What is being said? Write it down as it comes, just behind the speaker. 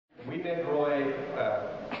met Roy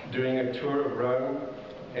doing a tour of Rome,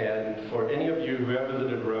 and for any of you who have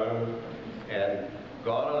visited Rome and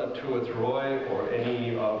gone on a tour with Roy or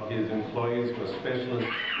any of his employees who are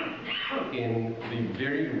specialists in the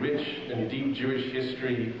very rich and deep Jewish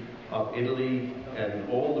history of Italy and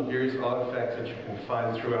all the various artifacts that you can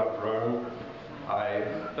find throughout Rome, I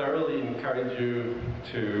thoroughly encourage you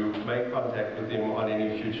to make contact with him on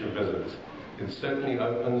any future visits. It certainly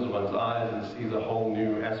opens one's eyes and sees a whole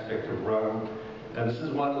new aspect of Rome. And this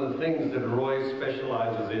is one of the things that Roy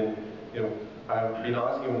specializes in. You know, I've been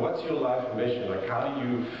asking him, what's your life mission? Like, how do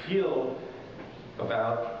you feel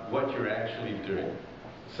about what you're actually doing?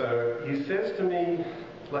 So he says to me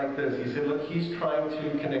like this, he said, look, he's trying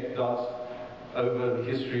to connect dots over the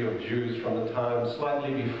history of Jews from the time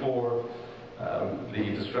slightly before the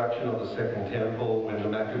destruction of the Second Temple, when the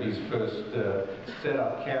Maccabees first set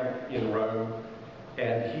up camp in Rome.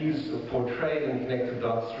 And he's portrayed and connected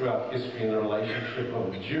dots throughout history in the relationship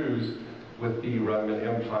of the Jews with the Roman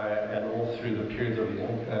Empire and all through the period of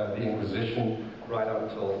the Inquisition right up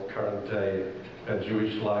until current day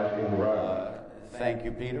Jewish life in Rome. Thank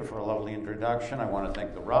you, Peter, for a lovely introduction. I want to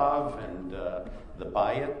thank the Rav and the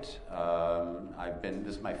BAYT.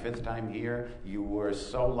 This is my 5th time here. You were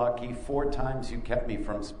so lucky. 4 times you kept me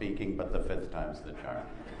from speaking, but the 5th time's the charm.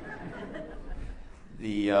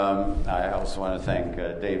 I also want to thank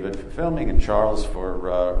David for filming and Charles for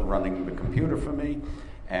running the computer for me,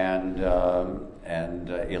 and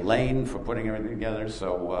Elaine for putting everything together.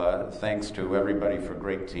 So thanks to everybody for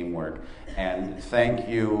great teamwork. And thank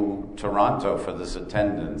you, Toronto, for this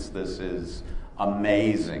attendance. This is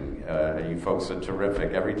amazing. You folks are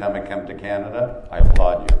terrific. Every time I come to Canada, I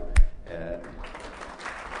applaud you.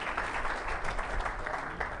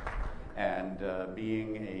 And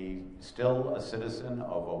being still a citizen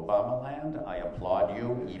of Obama land, I applaud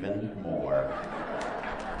you even more.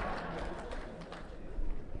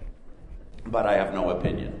 But I have no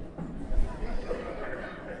opinion.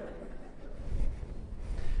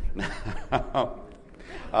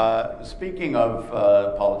 Speaking of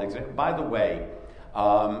politics, by the way,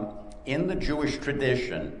 in the Jewish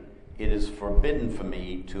tradition, it is forbidden for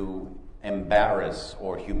me to embarrass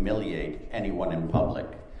or humiliate anyone in public.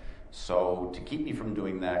 So to keep me from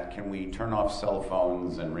doing that, can we turn off cell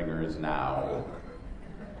phones and ringers now?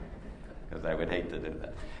 Because I would hate to do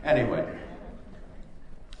that. Anyway,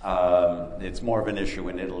 it's more of an issue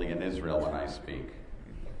in Italy and Israel when I speak.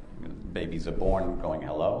 Babies are born going,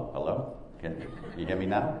 hello, hello? Can you hear me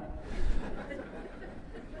now?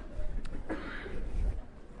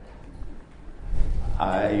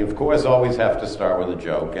 I, of course, always have to start with a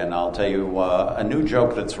joke, and I'll tell you a new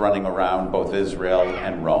joke that's running around both Israel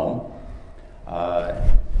and Rome.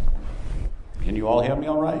 Can you all hear me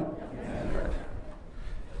all right?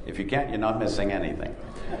 If you can't, you're not missing anything.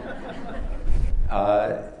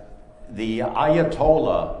 The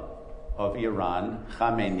Ayatollah of Iran,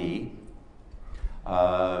 Khamenei,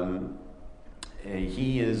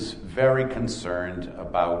 he is very concerned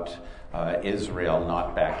about Israel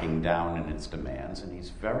not backing down in its demands, and he's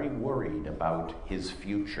very worried about his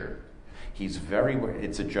future. He's very worried.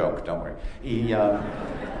 It's a joke, don't worry. He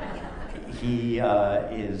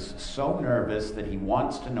is so nervous that he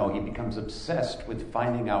wants to know, he becomes obsessed with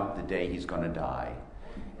finding out the day he's going to die.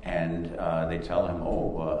 And they tell him,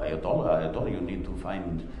 Ayatollah, you need to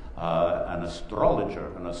find an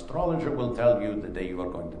astrologer. An astrologer will tell you the day you are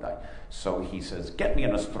going to die. So he says, get me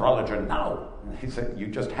an astrologer now. And he said, you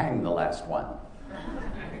just hanged the last one.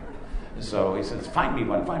 So he says, find me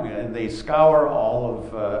one, find me one. And they scour all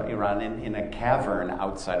of Iran. In a cavern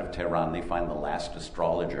outside of Tehran, they find the last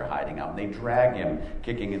astrologer hiding out. And they drag him,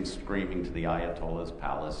 kicking and screaming, to the Ayatollah's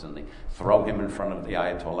palace. And they throw him in front of the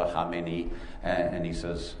Ayatollah Khamenei. And he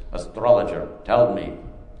says, astrologer, tell me.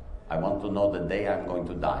 I want to know the day I'm going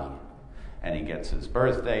to die. And he gets his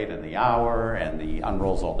birth date and the hour, and he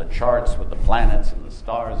unrolls all the charts with the planets and the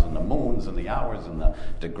stars and the moons and the hours and the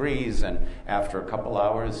degrees. And after a couple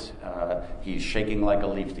hours, he's shaking like a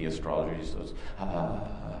leaf, the astrologer. He says,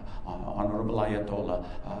 Honorable Ayatollah,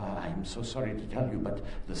 I'm so sorry to tell you, but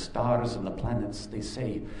the stars and the planets, they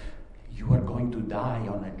say, you are going to die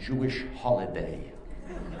on a Jewish holiday.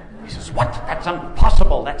 He says, what? That's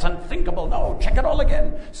impossible. That's unthinkable. No, check it all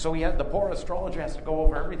again. So the poor astrologer has to go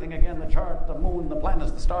over everything again, the chart, the moon, the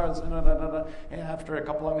planets, the stars. And after a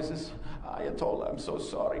couple hours, he says, Ayatollah, I'm so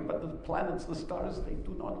sorry, but the planets, the stars, they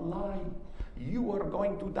do not lie. You are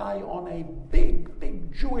going to die on a big,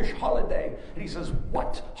 big Jewish holiday. And he says,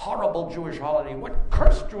 what horrible Jewish holiday? What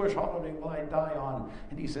cursed Jewish holiday will I die on?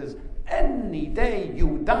 And he says, any day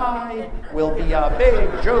you die will be a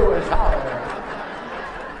big Jewish holiday.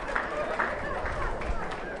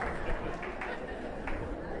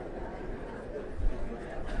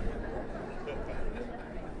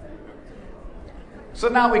 So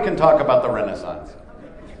now we can talk about the Renaissance.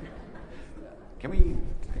 Can we?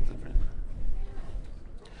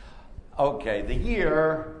 Okay, the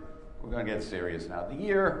year, we're going to get serious now. The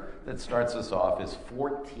year that starts us off is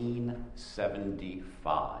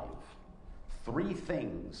 1475. Three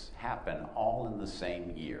things happen all in the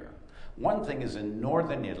same year. One thing is in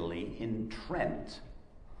northern Italy, in Trent,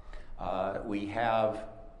 we have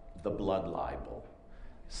the blood libel.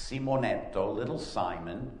 Simonetto, little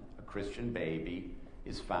Simon, a Christian baby,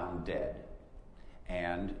 is found dead.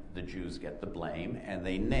 And the Jews get the blame, and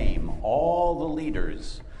they name all the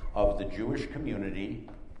leaders of the Jewish community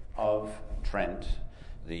of Trent,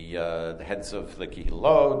 the heads of the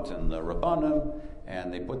Kehilot and the Rabbanim,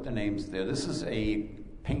 and they put the names there. This is a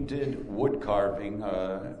painted wood carving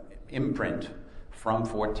imprint from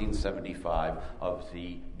 1475 of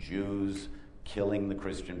the Jews killing the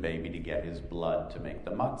Christian baby to get his blood to make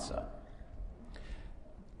the matzah.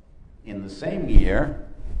 In the same year,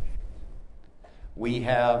 we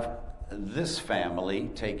have this family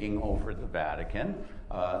taking over the Vatican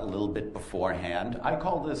a little bit beforehand. I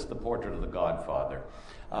call this the portrait of the Godfather.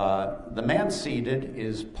 The man seated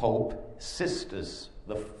is Pope Sistis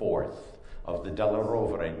IV of the Della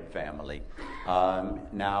Rovere family.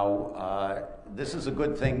 This is a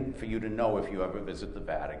good thing for you to know if you ever visit the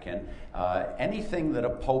Vatican. Anything that a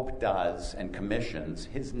pope does and commissions,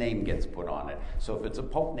 his name gets put on it. So if it's a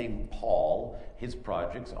pope named Paul, his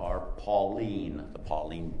projects are Pauline, the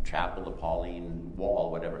Pauline Chapel, the Pauline Wall,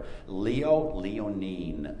 whatever. Leo,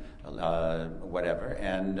 Leonine, whatever.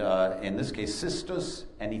 And in this case, Sistus,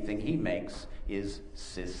 anything he makes is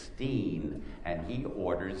Sistine, and he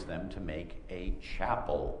orders them to make a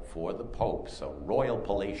chapel for the Pope, so royal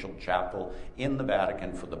palatial chapel in the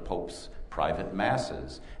Vatican for the Pope's private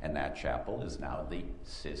masses, and that chapel is now the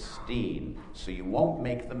Sistine. So you won't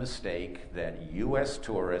make the mistake that U.S.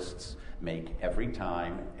 tourists make every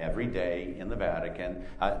time, every day in the Vatican.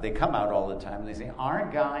 They come out all the time and they say, our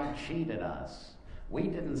guide cheated us. We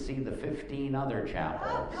didn't see the 15 other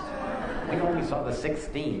chapels. We only saw the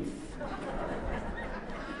 16th.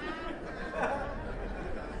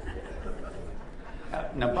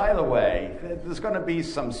 Now, by the way, there's going to be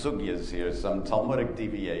some sugyas here, some Talmudic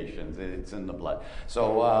deviations. It's in the blood.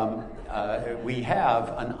 So we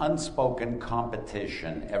have an unspoken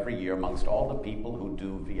competition every year amongst all the people who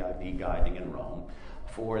do VIP guiding in Rome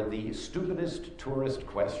for the stupidest tourist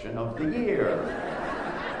question of the year.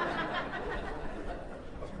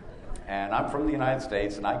 And I'm from the United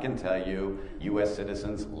States, and I can tell you, U.S.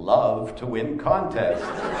 citizens love to win contests.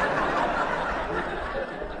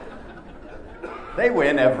 They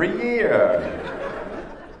win every year.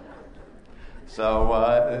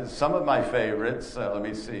 So some of my favorites, let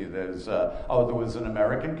me see, there was an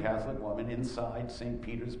American Catholic woman inside St.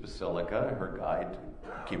 Peter's Basilica. Her guide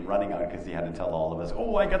came running out because he had to tell all of us,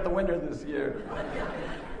 oh, I got the winner this year.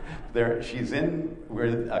 She's in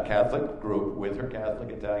with a Catholic group with her Catholic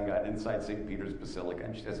Italian guide inside St. Peter's Basilica,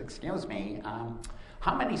 and she says, excuse me,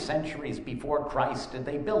 how many centuries before Christ did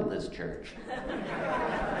they build this church?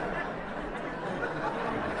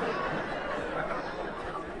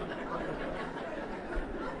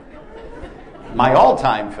 My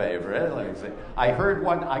all-time favorite, let me see. I heard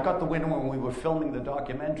one, I got the winner when we were filming the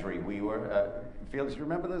documentary. We were, Felix, you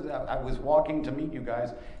remember this? I was walking to meet you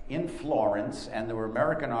guys in Florence, and there were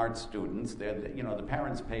American art students. The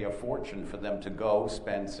parents pay a fortune for them to go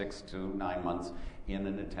spend 6 to 9 months in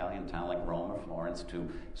an Italian town like Rome or Florence to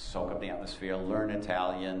soak up the atmosphere, learn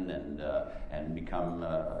Italian, and become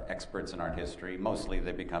experts in art history. Mostly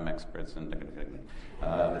they become experts in...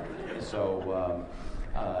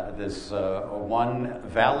 This one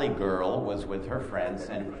valley girl was with her friends,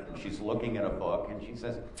 and she's looking at a book, and she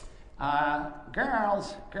says,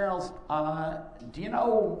 girls, do you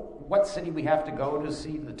know what city we have to go to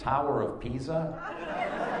see the Tower of Pisa?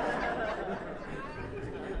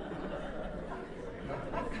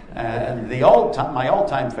 And my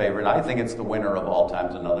all-time favorite, I think it's the winner of all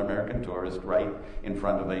times, another American tourist, right in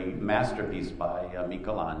front of a masterpiece by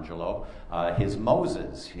Michelangelo, his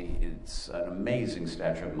Moses. It's an amazing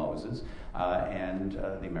statue of Moses, and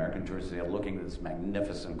the American tourists are looking at this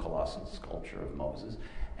magnificent, colossal sculpture of Moses,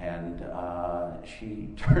 and she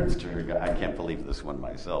turns to her guy. I can't believe this one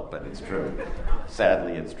myself, but it's true.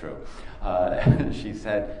 Sadly, it's true. She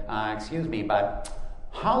said, excuse me, but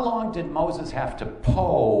how long did Moses have to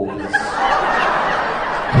pose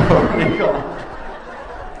for Michelangelo?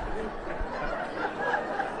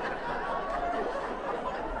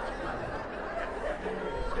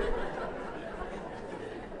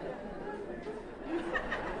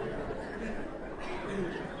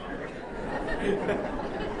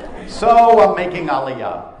 So I'm making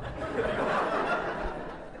Aliyah.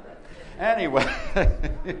 Anyway,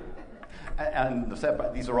 and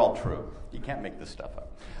these are all true. You can't make this stuff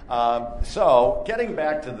up. So, getting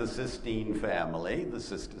back to the Sistine family, the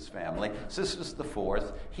Sisters family, Sisters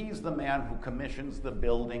IV, he's the man who commissions the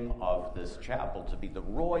building of this chapel to be the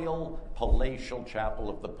royal palatial chapel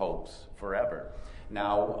of the popes forever.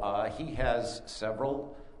 Now, he has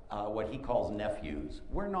several what he calls nephews.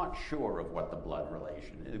 We're not sure of what the blood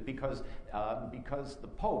relation is because the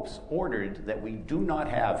popes ordered that we do not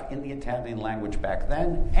have in the Italian language back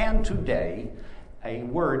then and today a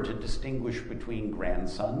word to distinguish between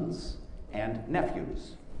grandsons and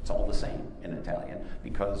nephews. It's all the same in Italian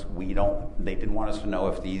because they didn't want us to know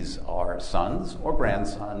if these are sons or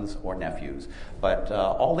grandsons or nephews. But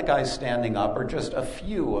all the guys standing up are just a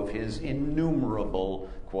few of his innumerable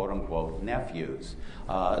quote-unquote nephews.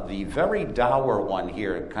 The very dour one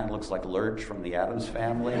here kind of looks like Lurch from the Addams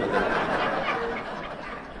Family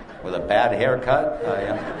with a bad haircut.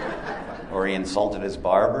 Or he insulted his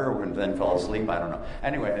barber and then fell asleep. I don't know.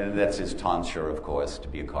 Anyway, that's his tonsure, of course, to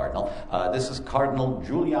be a cardinal. This is Cardinal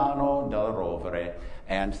Giuliano della Rovere.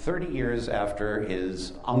 And 30 years after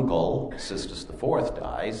his uncle, Sistus IV,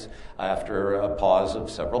 dies, after a pause of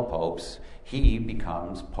several popes, he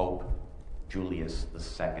becomes Pope Julius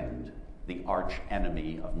II, the arch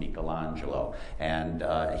enemy of Michelangelo. And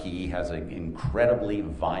he has an incredibly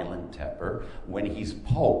violent temper. When he's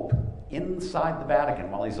Pope, inside the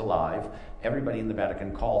Vatican while he's alive, everybody in the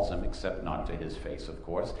Vatican calls him, except not to his face, of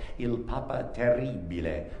course, Il Papa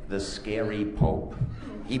Terribile, the scary Pope.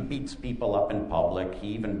 He beats people up in public. He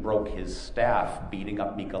even broke his staff beating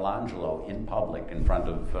up Michelangelo in public in front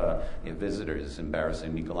of visitors,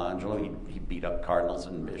 embarrassing Michelangelo. He beat up cardinals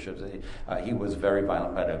and bishops. He was very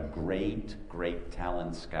violent, but a great, great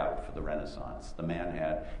talent scout for the Renaissance. The man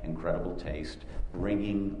had incredible taste,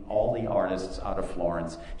 bringing all the artists out of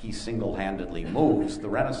Florence. He single-handedly moves the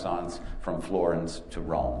Renaissance from Florence to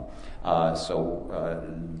Rome. So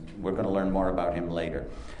we're going to learn more about him later.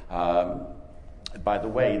 By the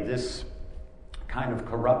way, this kind of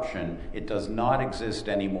corruption, it does not exist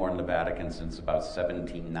anymore in the Vatican since about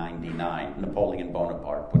 1799. Napoleon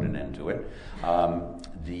Bonaparte put an end to it.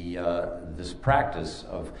 This practice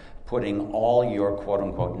of putting all your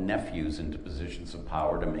quote-unquote nephews into positions of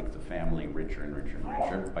power to make the family richer and richer and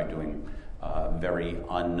richer by doing very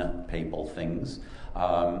unpapal things.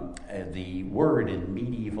 The word in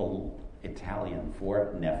medieval Italian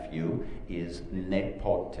for nephew is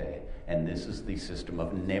nepote, and this is the system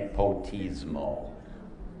of nepotismo,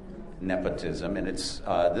 nepotism, and it's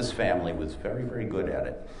this family was very, very good at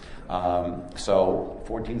it. So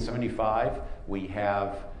 1475, we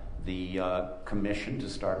have the commission to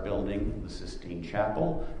start building the Sistine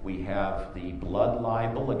Chapel. We have the blood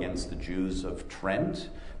libel against the Jews of Trent,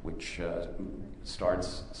 which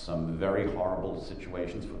starts some very horrible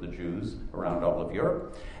situations for the Jews around all of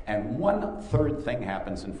Europe. And one third thing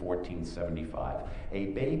happens in 1475. A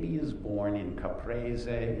baby is born in Caprese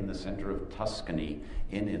in the center of Tuscany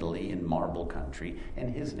in Italy, in Marble Country, and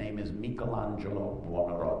his name is Michelangelo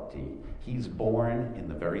Buonarroti. He's born in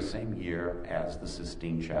the very same year as the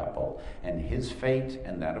Sistine Chapel, and his fate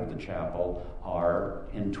and that of the chapel are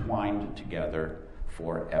entwined together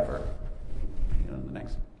forever. The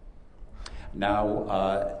next.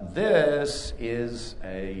 Now, this is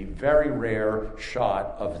a very rare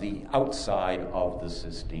shot of the outside of the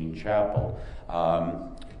Sistine Chapel.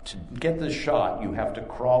 To get this shot, you have to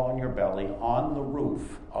crawl on your belly on the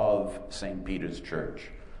roof of St. Peter's Church.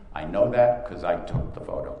 I know that because I took the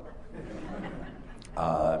photo.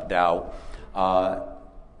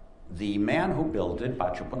 The man who built it,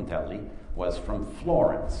 Baccio Pontelli, was from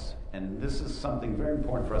Florence. And this is something very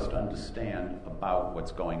important for us to understand about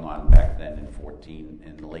what's going on back then in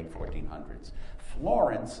the late 1400s.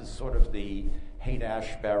 Florence is sort of the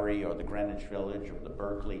Haight-Ashbury or the Greenwich Village or the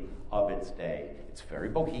Berkeley of its day. It's very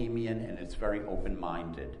bohemian and it's very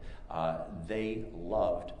open-minded. They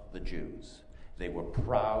loved the Jews. They were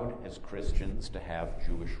proud as Christians to have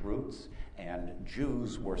Jewish roots, and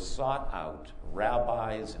Jews were sought out.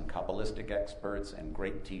 Rabbis and Kabbalistic experts and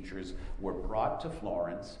great teachers were brought to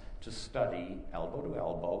Florence to study elbow to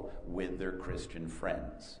elbow with their Christian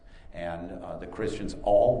friends. And the Christians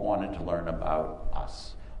all wanted to learn about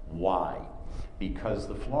us. Why? Because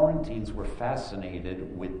the Florentines were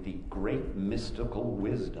fascinated with the great mystical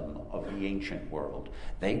wisdom of the ancient world.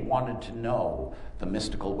 They wanted to know the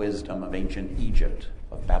mystical wisdom of ancient Egypt,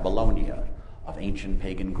 of Babylonia, of ancient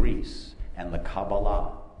pagan Greece, and the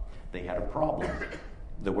Kabbalah. They had a problem.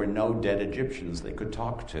 There were no dead Egyptians they could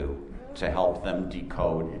talk to help them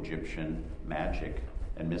decode Egyptian magic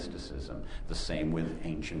and mysticism. The same with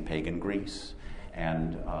ancient pagan Greece,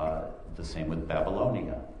 and the same with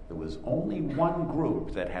Babylonia. There was only one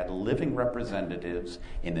group that had living representatives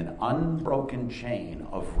in an unbroken chain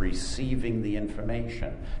of receiving the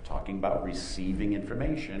information. Talking about receiving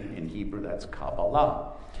information, in Hebrew that's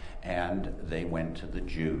Kabbalah. And they went to the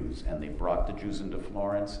Jews, and they brought the Jews into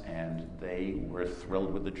Florence, and they were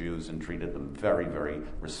thrilled with the Jews and treated them very, very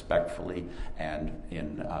respectfully, and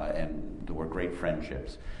there were great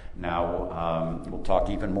friendships. Now, we'll talk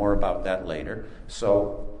even more about that later.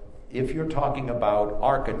 So, if you're talking about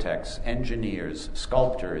architects, engineers,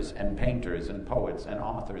 sculptors, and painters, and poets, and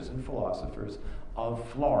authors, and philosophers of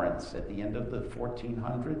Florence at the end of the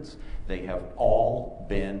 1400s, they have all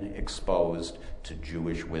been exposed to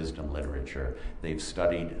Jewish wisdom literature. They've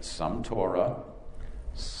studied some Torah,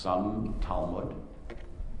 some Talmud,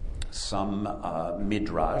 some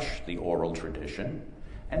Midrash, the oral tradition,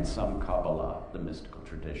 and some Kabbalah, the mystical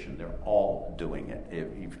tradition. They're all doing it.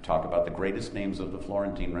 If you talk about the greatest names of the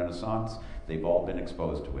Florentine Renaissance, they've all been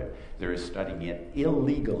exposed to it. They're studying it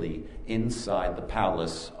illegally inside the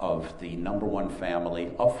palace of the number one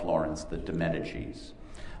family of Florence, the de Medicis.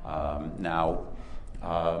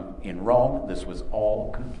 In Rome, this was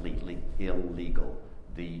all completely illegal.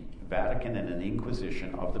 The Vatican and the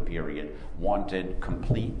Inquisition of the period wanted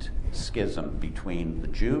complete schism between the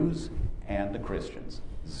Jews and the Christians.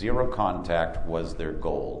 Zero contact was their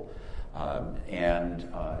goal.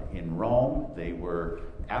 In Rome, they were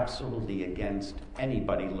absolutely against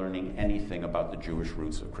anybody learning anything about the Jewish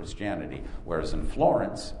roots of Christianity, whereas in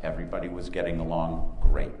Florence, everybody was getting along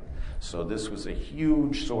great. So this was a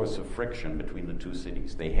huge source of friction between the two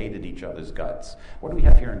cities. They hated each other's guts. What do we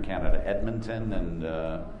have here in Canada? Edmonton and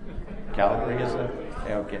Calgary, is it?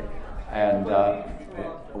 Okay. And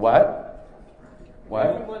what?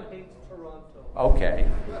 Everyone hates Toronto. Okay.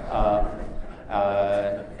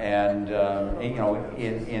 In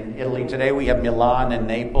Italy today we have Milan and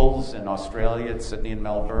Naples. In Australia it's Sydney and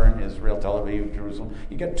Melbourne, Israel, Tel Aviv, Jerusalem.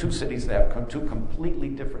 You get two cities that have two completely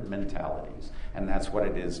different mentalities. And that's what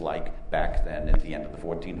it is like back then at the end of the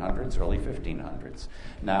 1400s, early 1500s.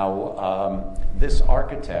 Now, this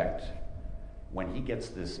architect, when he gets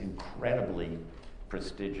this incredibly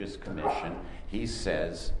prestigious commission, he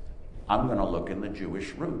says, I'm going to look in the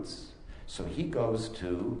Jewish roots. So he goes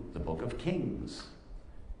to the book of Kings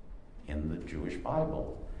in the Jewish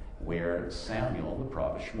Bible, where Samuel, the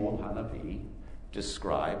prophet Shmuel Hanavi,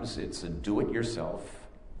 describes it's a do-it-yourself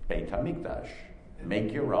Beit HaMikdash.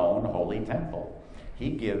 Make your own holy temple.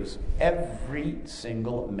 He gives every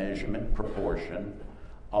single measurement proportion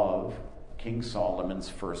of King Solomon's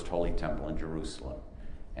first holy temple in Jerusalem.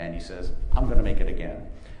 And he says, I'm going to make it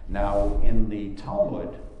again. Now, in the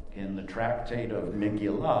Talmud, in the tractate of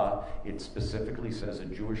Megillah, it specifically says a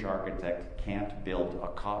Jewish architect can't build a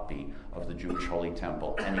copy of the Jewish Holy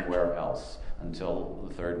Temple anywhere else until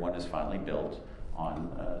the third one is finally built on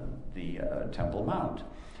the Temple Mount.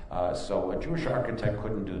 So a Jewish architect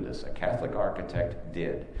couldn't do this. A Catholic architect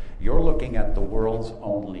did. You're looking at the world's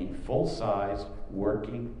only full-size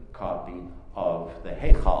working copy of the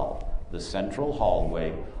Heichal, the central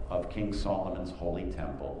hallway of King Solomon's Holy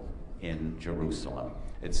Temple in Jerusalem.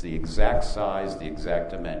 It's the exact size, the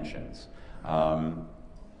exact dimensions.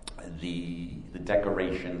 The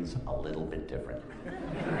decorations a little bit different.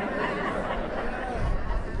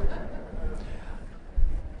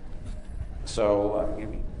 So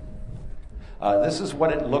this is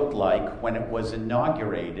what it looked like when it was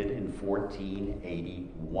inaugurated in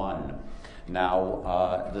 1481.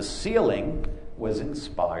 Now, the ceiling was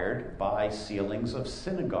inspired by ceilings of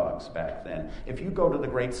synagogues back then. If you go to the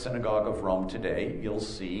Great Synagogue of Rome today, you'll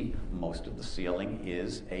see most of the ceiling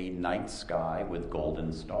is a night sky with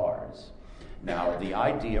golden stars. Now, the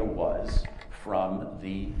idea was from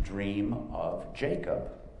the dream of Jacob,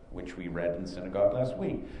 which we read in synagogue last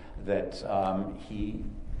week, that he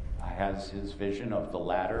has his vision of the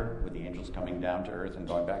ladder with the angels coming down to earth and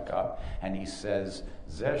going back up, and he says,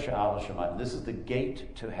 Zeh Sha'al Shamayim, this is the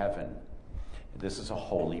gate to heaven. This is a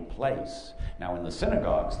holy place. Now, in the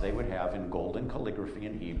synagogues, they would have in golden calligraphy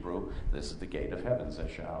in Hebrew, this is the gate of heaven, Zeh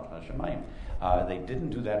Sha'al Shamayim. They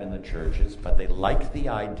didn't do that in the churches, but they liked the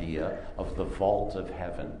idea of the vault of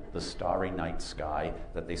heaven, the starry night sky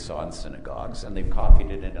that they saw in synagogues, and they've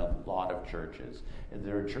copied it in a lot of churches. And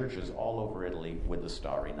there are churches all over Italy with the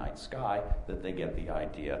starry night sky that they get the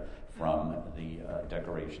idea from the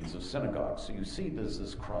decorations of synagogues. So you see there's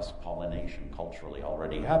this cross-pollination culturally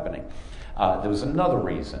already happening. There was another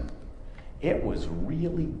reason. It was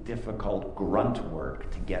really difficult grunt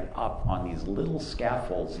work to get up on these little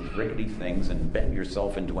scaffolds, these rickety things, and bend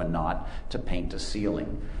yourself into a knot to paint a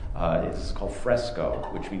ceiling. It's called fresco,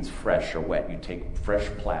 which means fresh or wet. You take fresh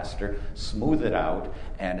plaster, smooth it out,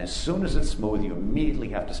 and as soon as it's smooth, you immediately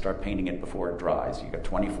have to start painting it before it dries. You've got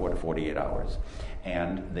 24 to 48 hours.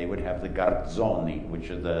 And they would have the garzoni,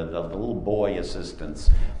 which are the little boy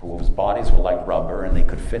assistants, whose bodies were like rubber, and they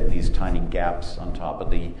could fit in these tiny gaps on top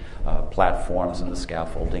of the platforms and the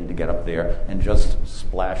scaffolding to get up there and just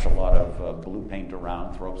splash a lot of blue paint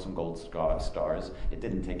around, throw up some gold stars. It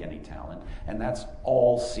didn't take any talent. And that's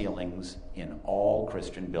all ceilings in all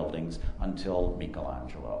Christian buildings until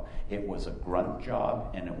Michelangelo. It was a grunt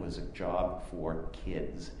job, and it was a job for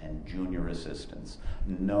kids and junior assistants.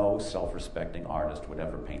 No self-respecting artist would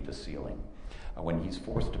ever paint a ceiling. When he's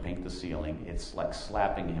forced to paint the ceiling, it's like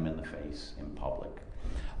slapping him in the face in public.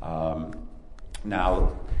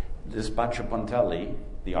 Now, this Baciapontelli,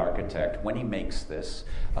 the architect, when he makes this,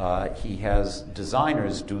 he has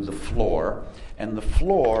designers do the floor, and the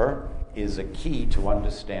floor is a key to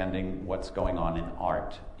understanding what's going on in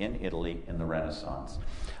art in Italy in the Renaissance.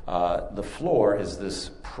 The floor is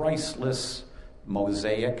this priceless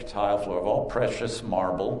mosaic tile floor of all precious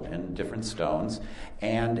marble and different stones,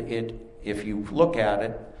 and if you look at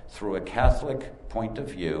it through a Catholic point of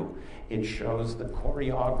view, it shows the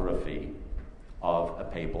choreography of a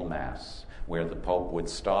papal mass, where the Pope would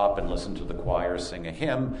stop and listen to the choir sing a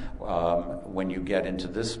hymn. When you get into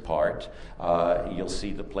this part, you'll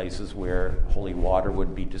see the places where holy water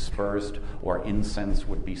would be dispersed or incense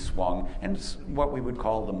would be swung, and it's what we would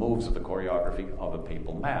call the moves of the choreography of a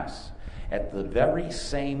papal mass. At the very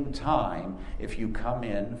same time, if you come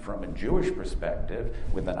in from a Jewish perspective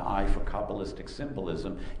with an eye for Kabbalistic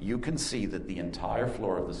symbolism, you can see that the entire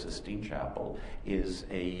floor of the Sistine Chapel is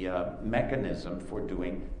a mechanism for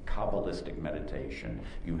doing Kabbalistic meditation.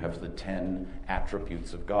 You have the 10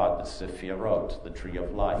 attributes of God, the Sephirot, the tree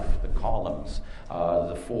of life, the columns,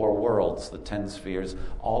 the 4 worlds, the 10 spheres.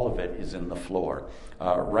 All of it is in the floor.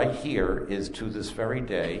 Right here is, to this very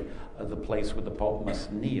day, the place where the Pope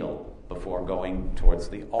must kneel before going towards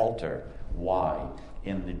the altar. Why?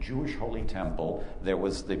 In the Jewish Holy Temple, there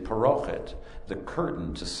was the parochet, the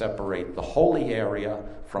curtain to separate the holy area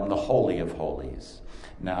from the Holy of Holies.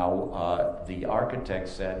 Now, the architect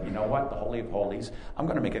said, you know what, the Holy of Holies, I'm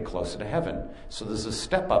going to make it closer to heaven. So there's a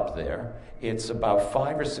step up there. It's about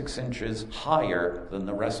 5 or 6 inches higher than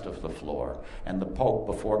the rest of the floor. And the Pope,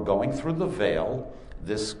 before going through the veil,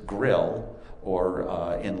 this grill,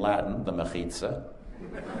 or in Latin, the mechitza.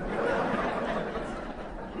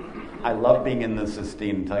 I love being in the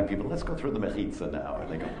Sistine and telling people, let's go through the mechitza now. And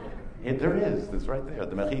they go, there is, it's right there,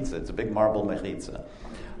 the mechitza. It's a big marble mechitza.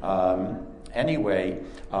 Anyway,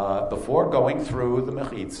 before going through the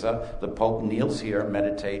mechitza, the Pope kneels here,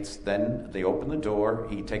 meditates, then they open the door,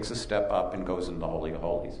 he takes a step up and goes into the Holy of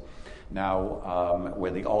Holies. Now,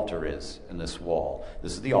 where the altar is in this wall.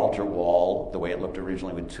 This is the altar wall, the way it looked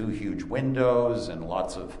originally, with 2 huge windows and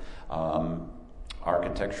lots of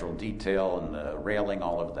architectural detail and the railing,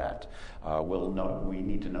 all of that. We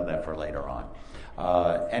need to know that for later on.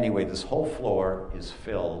 Anyway, this whole floor is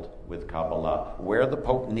filled with Kabbalah. Where the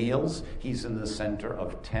Pope kneels, he's in the center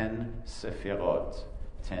of 10 sephirot,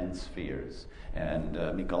 10 spheres. And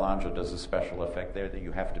Michelangelo does a special effect there that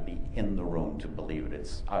you have to be in the room to believe it.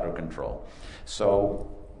 It's out of control. So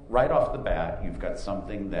right off the bat, you've got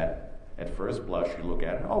something that at first blush you look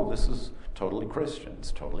at it, oh, this is totally Christian,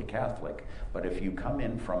 it's totally Catholic. But if you come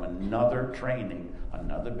in from another training,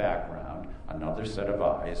 another background, another set of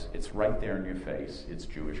eyes, it's right there in your face. It's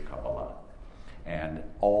Jewish Kabbalah. And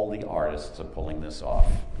all the artists are pulling this off.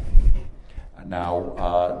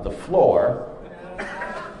 Now, the floor...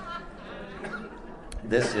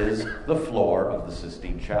 This is the floor of the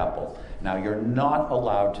Sistine Chapel. Now, you're not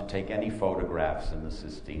allowed to take any photographs in the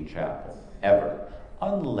Sistine Chapel, ever,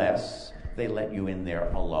 unless they let you in there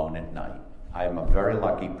alone at night. I'm a very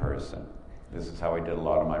lucky person. This is how I did a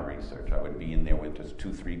lot of my research. I would be in there with just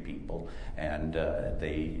 2-3 people, and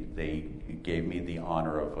they gave me the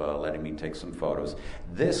honor of letting me take some photos.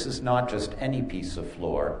 This is not just any piece of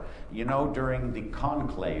floor. You know, during the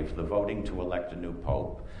conclave, the voting to elect a new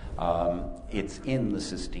pope, it's in the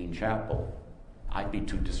Sistine Chapel. I'd be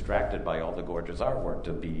too distracted by all the gorgeous artwork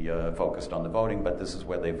to be focused on the voting, but this is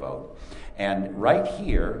where they vote. And right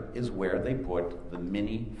here is where they put the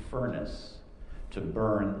mini furnace to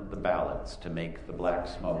burn the ballots, to make the black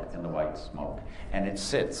smoke and the white smoke. And it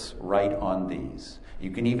sits right on these.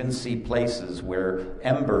 You can even see places where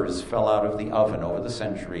embers fell out of the oven over the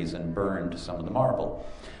centuries and burned some of the marble.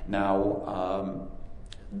 Now,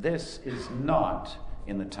 this is not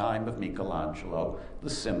in the time of Michelangelo, the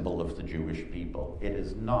symbol of the Jewish people. It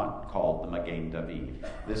is not called the Magen David.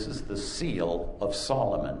 This is the seal of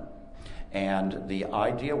Solomon. And the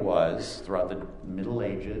idea was, throughout the Middle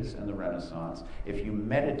Ages and the Renaissance, if you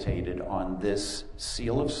meditated on this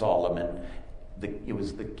seal of Solomon, it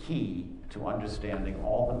was the key to understanding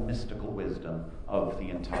all the mystical wisdom of the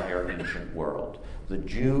entire ancient world. The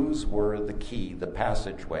Jews were the key, the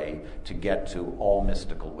passageway to get to all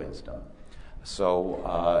mystical wisdom.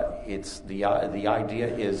 So it's the idea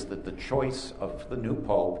is that the choice of the new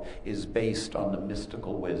pope is based on the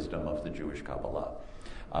mystical wisdom of the Jewish Kabbalah,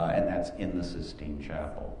 and that's in the Sistine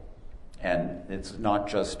Chapel. And it's not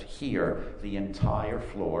just here. The entire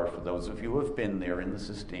floor, for those of you who have been there in the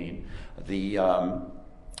Sistine, the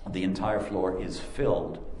entire floor is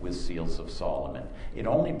filled with seals of Solomon. It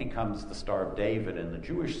only becomes the Star of David and the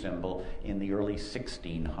Jewish symbol in the early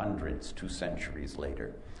 1600s, 2 centuries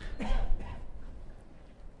later.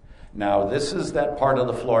 Now, this is that part of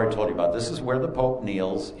the floor I told you about. This is where the Pope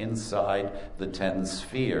kneels inside the 10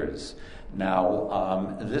 spheres.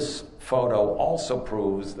 Now, this photo also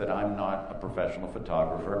proves that I'm not a professional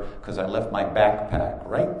photographer because I left my backpack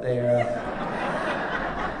right there.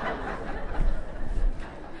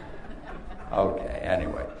 Okay,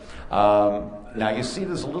 anyway. Now, you see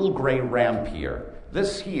there's a little gray ramp here.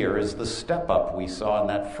 This here is the step up we saw in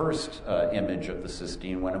that first image of the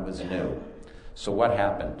Sistine when it was new. So what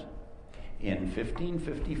happened? In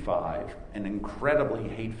 1555, an incredibly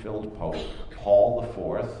hate-filled pope, Paul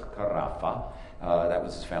IV Carafa, that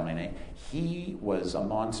was his family name, he was a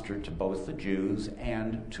monster to both the Jews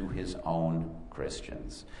and to his own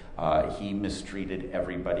Christians. He mistreated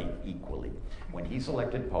everybody equally. When he's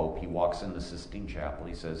elected pope, he walks in the Sistine Chapel.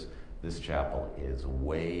 He says, "This chapel is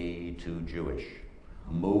way too Jewish.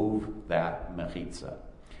 Move that mechitza."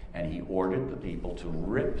 And he ordered the people to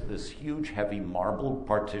rip this huge, heavy marble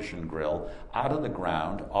partition grill out of the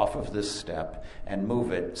ground, off of this step, and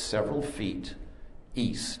move it several feet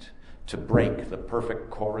east to break the perfect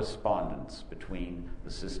correspondence between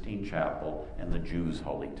the Sistine Chapel and the Jews'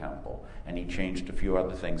 Holy Temple. And he changed a few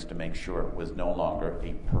other things to make sure it was no longer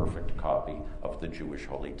a perfect copy of the Jewish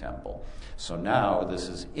Holy Temple. So now this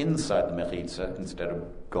is inside the Mechitza instead of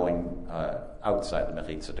going outside the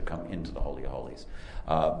Mechitza to come into the Holy of Holies.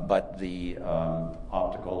 But the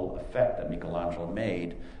optical effect that Michelangelo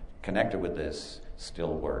made connected with this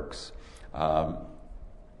still works.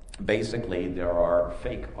 Basically, there are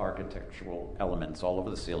fake architectural elements all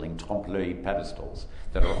over the ceiling, trompe-l'oeil pedestals,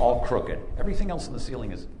 that are all crooked. Everything else in the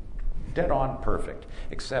ceiling is dead on perfect,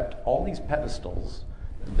 except all these pedestals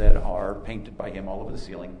that are painted by him all over the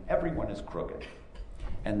ceiling, everyone is crooked.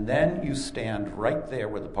 And then you stand right there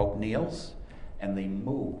where the Pope kneels, and they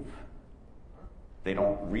move. They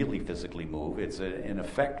don't really physically move. It's an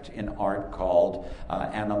effect in art called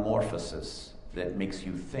anamorphosis that makes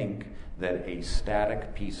you think that a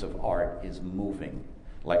static piece of art is moving,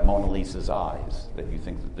 like Mona Lisa's eyes, that you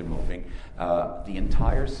think that they're moving. The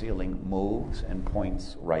entire ceiling moves and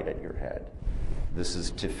points right at your head. This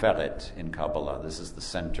is Tiferet in Kabbalah. This is the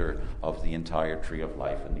center of the entire tree of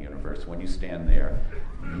life in the universe. When you stand there,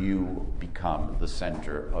 you become the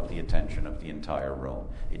center of the attention of the entire room.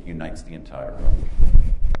 It unites the entire room.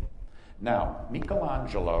 Now,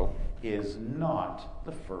 Michelangelo is not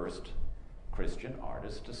the first Christian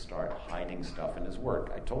artist to start hiding stuff in his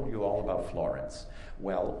work. I told you all about Florence.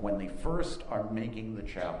 Well, when they first are making the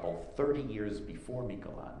chapel 30 years before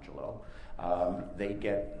Michelangelo, they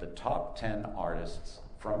get the top 10 artists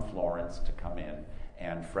from Florence to come in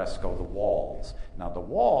and fresco the walls. Now the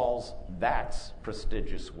walls, that's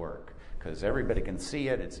prestigious work because everybody can see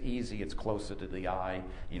it, it's easy, it's closer to the eye,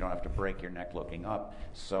 you don't have to break your neck looking up.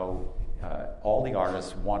 So all the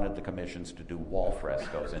artists wanted the commissions to do wall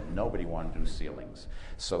frescoes and nobody wanted to do ceilings.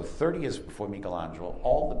 So 30 years before Michelangelo,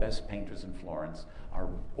 all the best painters in Florence are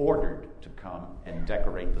ordered to come and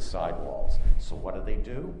decorate the sidewalls. So what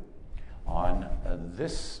do? On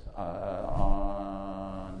this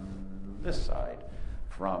side,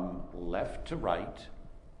 from left to right,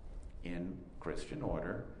 in Christian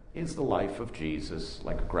order, is the life of Jesus,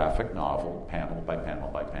 like a graphic novel, panel by panel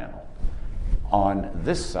by panel. On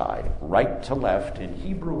this side, right to left, in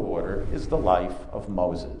Hebrew order, is the life of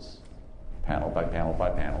Moses, panel by panel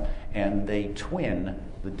by panel. And they twin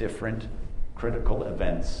the different critical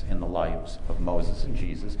events in the lives of Moses and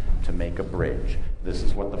Jesus to make a bridge. This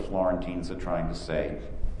is what the Florentines are trying to say.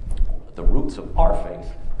 The roots of our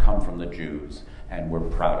faith come from the Jews, and we're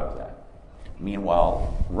proud of that.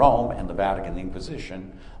 Meanwhile, Rome and the Vatican, the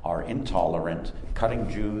Inquisition, are intolerant, cutting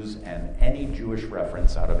Jews and any Jewish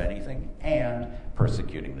reference out of anything, and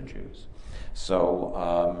persecuting the Jews.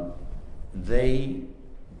 So they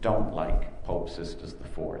don't like Pope Sistis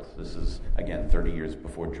IV. This is, again, 30 years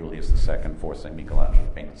before Julius II forcing Michelangelo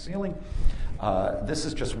to paint the ceiling. This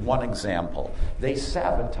is just one example. They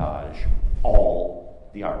sabotage all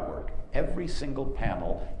the artwork. Every single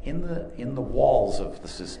panel in the walls of the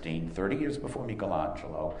Sistine, 30 years before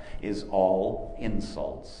Michelangelo, is all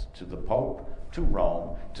insults to the Pope, to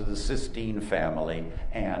Rome, to the Sistine family,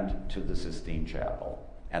 and to the Sistine Chapel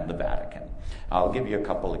and the Vatican. I'll give you a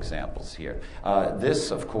couple examples here.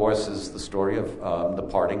 This, of course, is the story of the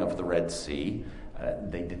parting of the Red Sea.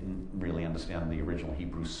 They didn't really understand the original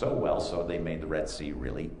Hebrew so well, so they made the Red Sea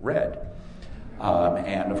really red.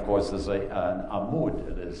 And of course, there's an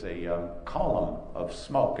amud, there's a column of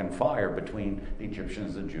smoke and fire between the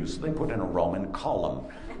Egyptians and the Jews. So they put in a Roman column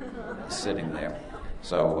sitting there.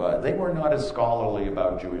 So they were not as scholarly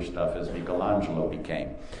about Jewish stuff as Michelangelo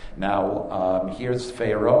became. Now, here's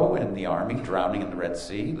Pharaoh and the army drowning in the Red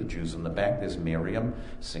Sea, the Jews in the back. There's Miriam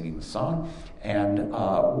singing the song. And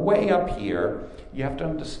way up here, you have to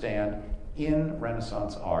understand, in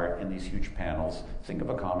Renaissance art, in these huge panels, think of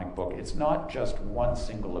a comic book. It's not just one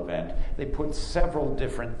single event. They put several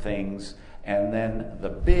different things, and then the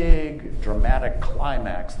big dramatic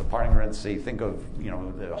climax, the parting of the Red Sea. Think of,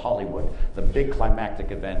 the Hollywood, the big climactic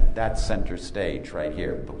event, that's center stage right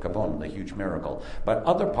here, kaboom, the huge miracle. But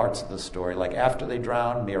other parts of the story, like after they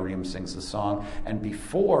drown, Miriam sings the song, and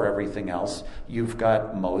before everything else, you've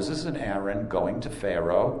got Moses and Aaron going to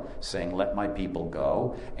Pharaoh, saying, "Let my people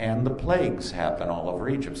go," and the plagues happen all over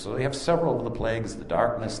Egypt. So they have several of the plagues, the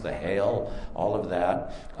darkness, the hail, all of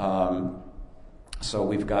that. So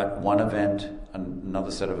we've got one event,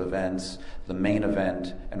 another set of events, the main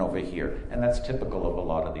event, and over here. And that's typical of a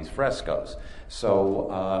lot of these frescoes.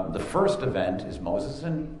 So the first event is Moses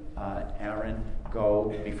and Aaron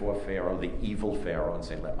go before Pharaoh, the evil Pharaoh, and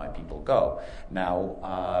say, "Let my people go."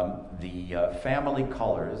 Now, the family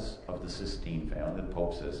colors of the Sistine family, the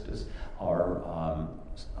Pope Sistis, are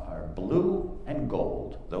blue and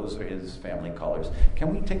gold. Those are his family colors.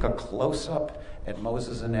 Can we take a close-up at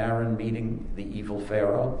Moses and Aaron meeting the evil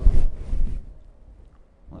Pharaoh?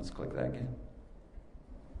 Let's click that again.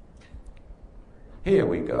 Here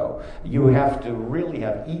we go. You have to really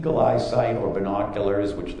have eagle eyesight or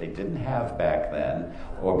binoculars, which they didn't have back then,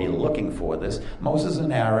 or be looking for this. Moses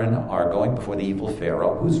and Aaron are going before the evil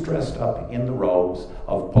Pharaoh, who's dressed up in the robes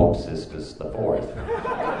of Pope Sistis IV.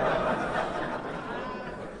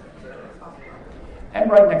 And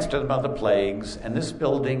right next to them are the plagues, and this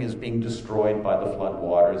building is being destroyed by the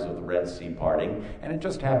floodwaters of the Red Sea parting, and it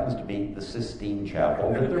just happens to be the Sistine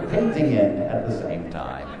Chapel that they're painting in at the same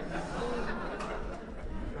time.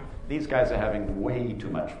 These guys are having way too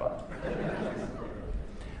much fun.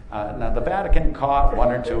 Now, the Vatican caught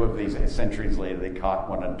one or two of these, centuries later, they caught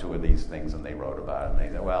one or two of these things, and they wrote about it, and they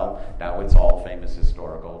said, well, now it's all famous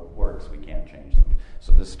historical works, we can't change them.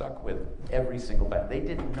 So they're stuck with every single panel. They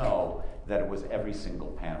didn't know that it was every single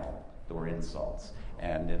panel. There were insults.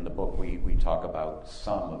 And in the book, we talk about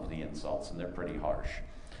some of the insults, and they're pretty harsh.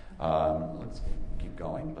 Let's keep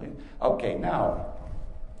going, please. Okay, now,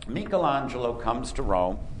 Michelangelo comes to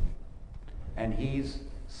Rome, and he's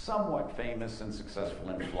somewhat famous and successful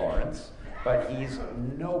in Florence, but he's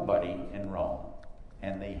nobody in Rome,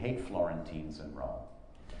 and they hate Florentines in Rome.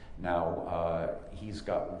 Now, he's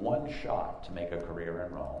got one shot to make a career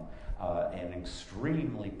in Rome. An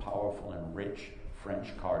extremely powerful and rich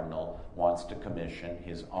French cardinal wants to commission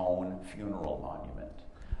his own funeral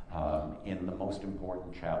monument in the most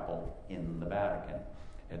important chapel in the Vatican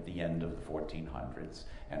at the end of the 1400s.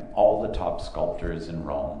 And all the top sculptors in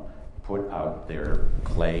Rome put out their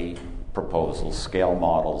clay proposals, scale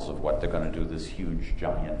models of what they're going to do, this huge,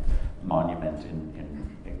 giant monument in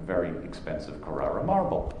very expensive Carrara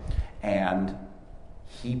marble. And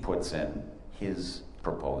he puts in his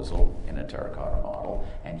proposal in a terracotta model,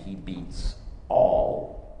 and he beats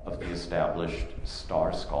all of the established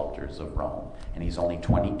star sculptors of Rome. And he's only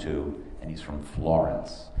 22, and he's from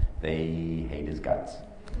Florence. They hate his guts.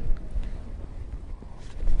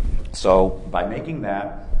 So by making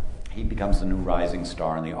that, he becomes the new rising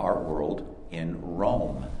star in the art world in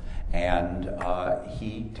Rome. And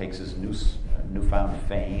he takes his newfound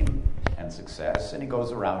fame and success, and he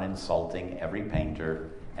goes around insulting every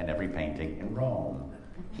painter and every painting in Rome.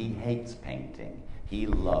 He hates painting. He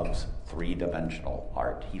loves three-dimensional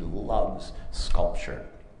art. He loves sculpture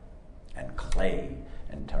and clay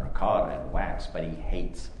and terracotta and wax, but he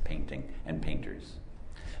hates painting and painters.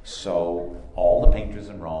 So all the painters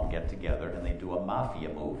in Rome get together and they do a mafia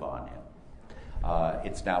move on him.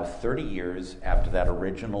 It's now 30 years after that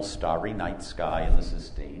original Starry Night Sky in the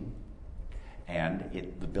Sistine, And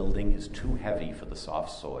the building is too heavy for the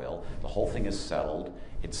soft soil. The whole thing is settled.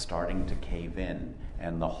 It's starting to cave in.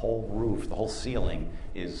 And the whole roof, the whole ceiling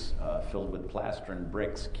is filled with plaster and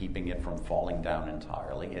bricks, keeping it from falling down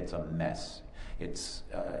entirely. It's a mess.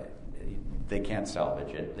 They can't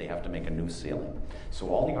salvage it. They have to make a new ceiling. So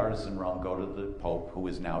all the artists in Rome go to the Pope, who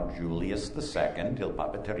is now Julius II, Il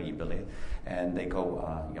Papa Terribile, and they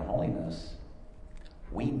go, Your Holiness,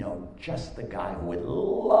 we know just the guy who would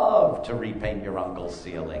love to repaint your uncle's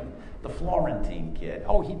ceiling, the Florentine kid.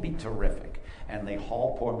 Oh, he'd be terrific. And they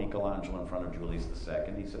haul poor Michelangelo in front of Julius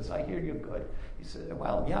II. He says, I hear you're good. He says,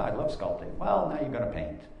 well, yeah, I love sculpting. Well, now you're going to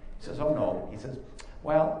paint. He says, oh, no. He says,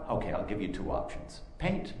 well, okay, I'll give you two options.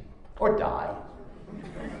 Paint or die.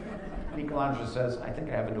 Michelangelo says, I think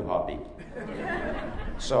I have a new hobby.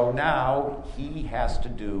 So now he has to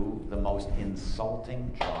do the most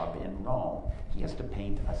insulting job in Rome. He has to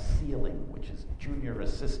paint a ceiling, which is junior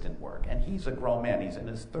assistant work. And he's a grown man. He's in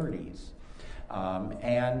his 30s.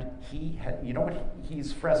 And you know what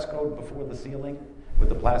he's frescoed before the ceiling with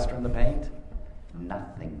the plaster and the paint?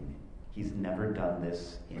 Nothing. He's never done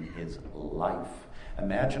this in his life.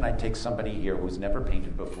 Imagine I take somebody here who's never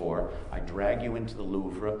painted before, I drag you into the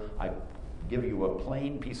Louvre, I give you a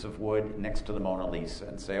plain piece of wood next to the Mona Lisa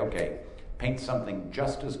and say, okay, paint something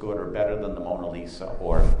just as good or better than the Mona Lisa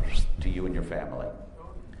or to you and your family.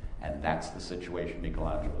 And that's the situation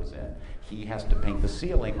Michelangelo's in. He has to paint the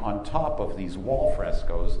ceiling on top of these wall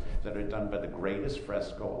frescoes that are done by the greatest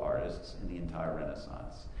fresco artists in the entire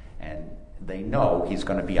Renaissance. And they know he's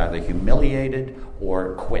going to be either humiliated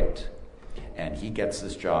or quit. And he gets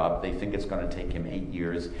this job. They think it's going to take him 8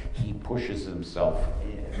 years. He pushes himself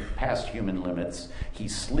past human limits. He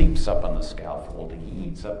sleeps up on the scaffolding. He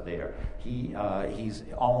eats up there. He's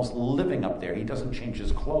almost living up there. He doesn't change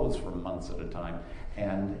his clothes for months at a time.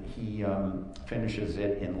 And he finishes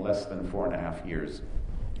it in less than 4.5 years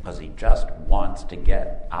because he just wants to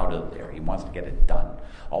get out of there. He wants to get it done.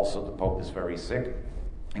 Also, the Pope is very sick.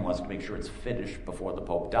 He wants to make sure it's finished before the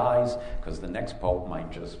Pope dies, because the next Pope might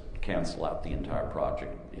just cancel out the entire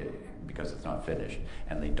project because it's not finished.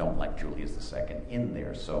 And they don't like Julius II in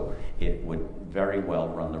there, so it would very well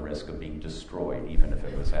run the risk of being destroyed, even if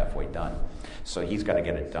it was halfway done. So he's got to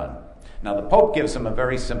get it done. Now, the Pope gives him a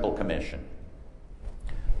very simple commission.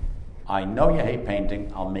 I know you hate painting.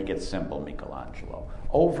 I'll make it simple, Michelangelo.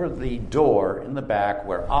 Over the door in the back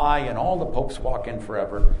where I and all the popes walk in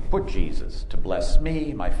forever, put Jesus to bless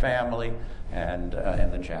me, my family, and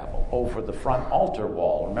the chapel. Over the front altar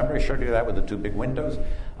wall, remember I showed you that with the two big windows?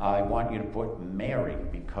 I want you to put Mary,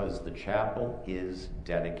 because the chapel is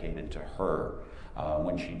dedicated to her.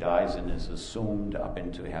 When she dies and is assumed up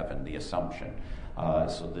into heaven, the Assumption.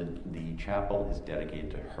 So the chapel is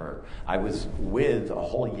dedicated to her. I was with a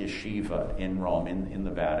whole yeshiva in Rome, in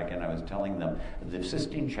the Vatican. I was telling them the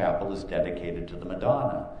Sistine Chapel is dedicated to the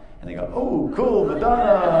Madonna. And they go, oh, cool,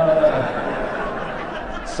 Madonna!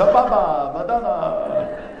 Sababa,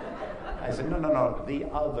 Madonna! I said, no, the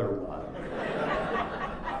other one.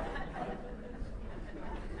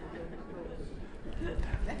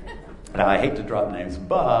 Now, I hate to drop names,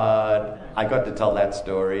 but I got to tell that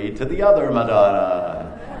story to the other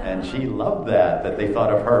Madonna, and she loved that they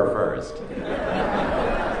thought of her first.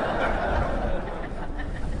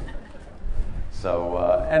 So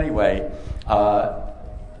anyway,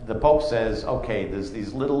 the Pope says, okay, there's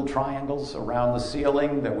these little triangles around the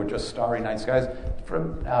ceiling that were just starry night skies.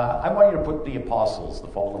 I want you to put the apostles, the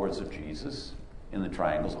followers of Jesus, in the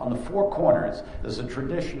triangles. On the four corners, there's a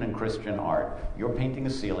tradition in Christian art. You're painting a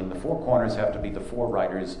ceiling. The four corners have to be the four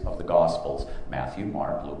writers of the Gospels, Matthew,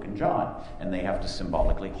 Mark, Luke, and John. And they have to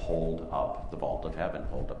symbolically hold up the vault of heaven,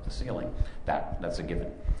 hold up the ceiling. That's a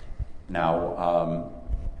given. Now,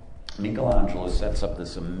 Michelangelo sets up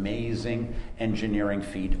this amazing engineering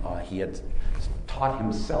feat. He had taught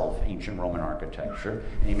himself ancient Roman architecture,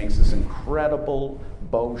 and he makes this incredible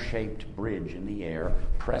bow-shaped bridge in the air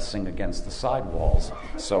pressing against the side walls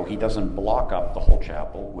so he doesn't block up the whole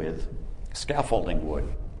chapel with scaffolding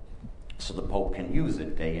wood, so the Pope can use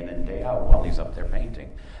it day in and day out while he's up there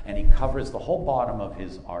painting. And he covers the whole bottom of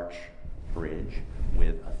his arch bridge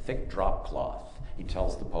with a thick drop cloth. He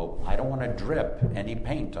tells the Pope, I don't want to drip any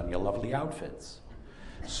paint on your lovely outfits.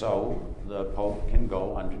 So the Pope can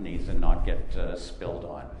go underneath and not get spilled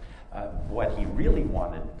on. What he really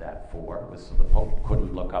wanted that for was so the Pope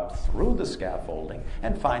couldn't look up through the scaffolding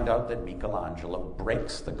and find out that Michelangelo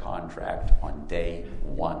breaks the contract on day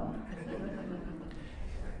 1.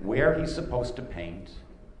 Where he's supposed to paint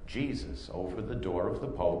Jesus over the door of the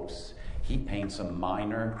popes, he paints a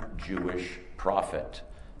minor Jewish prophet,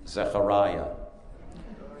 Zechariah.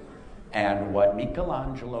 And what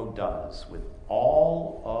Michelangelo does with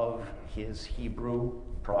all of his Hebrew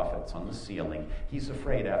prophets on the ceiling, he's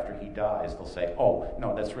afraid after he dies they'll say, oh,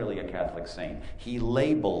 no, that's really a Catholic saint. He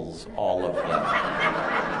labels all of them.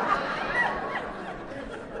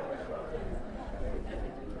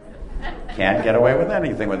 Can't get away with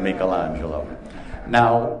anything with Michelangelo.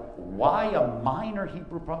 Now, why a minor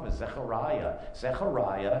Hebrew prophet? Zechariah.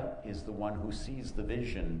 Zechariah is the one who sees the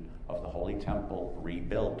vision of the Holy Temple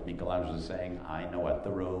rebuilt. Michelangelo is saying, I know what the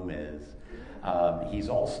room is. He's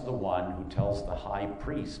also the one who tells the high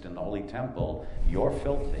priest in the Holy Temple, you're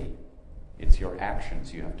filthy. It's your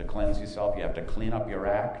actions. You have to cleanse yourself. You have to clean up your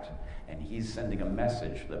act. And he's sending a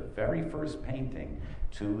message, the very first painting,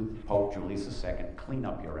 to Pope Julius II, clean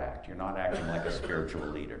up your act. You're not acting like a spiritual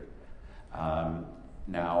leader.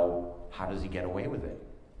 Now, how does he get away with it?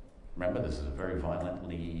 Remember, this is a very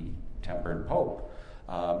violently tempered Pope.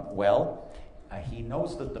 He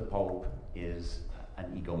knows that the Pope is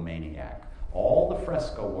an egomaniac. All the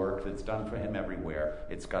fresco work that's done for him everywhere,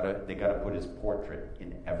 they got to put his portrait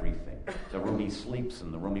in everything. The room he sleeps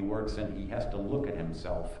in, the room he works in, he has to look at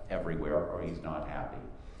himself everywhere or he's not happy.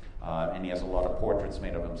 And he has a lot of portraits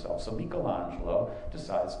made of himself. So Michelangelo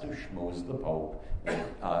decides to schmooze the Pope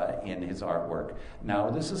in his artwork. Now,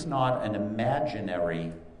 this is not an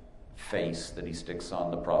imaginary face that he sticks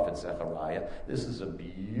on the prophet Zechariah. This is a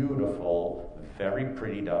beautiful, very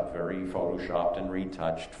prettied up, very photoshopped and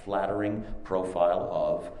retouched, flattering profile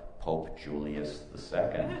of Pope Julius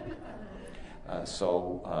II.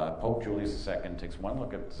 Pope Julius II takes one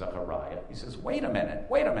look at Zechariah. He says, wait a minute.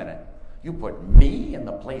 You put me in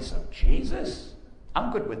the place of Jesus?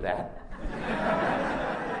 I'm good with that.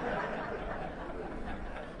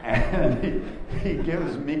 And he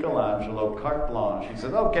gives Michelangelo carte blanche. He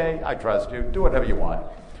says, okay, I trust you. Do whatever you want.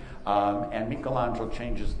 And Michelangelo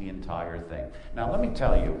changes the entire thing. Now, let me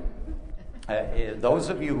tell you, those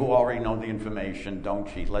of you who already know the information, don't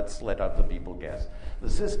cheat. Let's let other people guess. The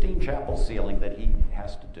Sistine Chapel ceiling that he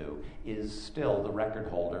has to do is still the record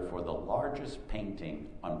holder for the largest painting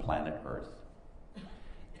on planet Earth.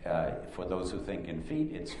 For those who think in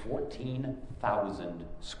feet, it's 14,000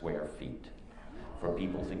 square feet. For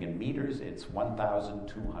people thinking meters, it's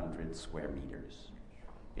 1,200 square meters.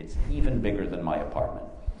 It's even bigger than my apartment.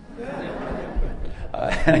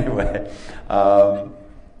 Anyway,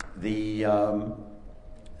 the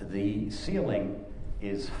ceiling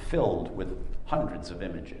is filled with hundreds of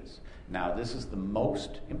images. Now, this is the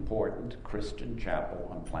most important Christian chapel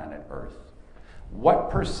on planet Earth. What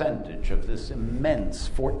percentage of this immense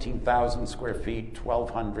 14,000 square feet,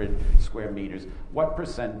 1,200 square meters, what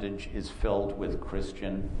percentage is filled with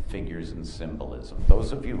Christian figures and symbolism?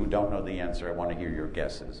 Those of you who don't know the answer, I want to hear your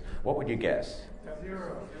guesses. What would you guess?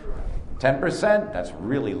 0. 10%? That's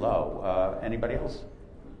really low. Anybody else?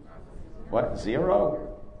 What?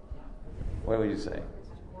 0? What would you say?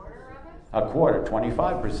 A quarter,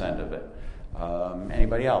 25% of it.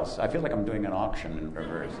 Anybody else? I feel like I'm doing an auction in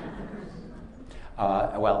reverse.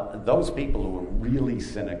 Those people who were really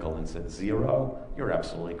cynical and said 0, you're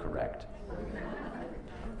absolutely correct.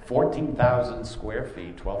 14,000 square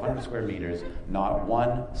feet, 1,200 square meters, not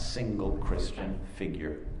one single Christian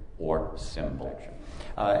figure or symbol.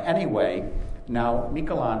 Anyway, now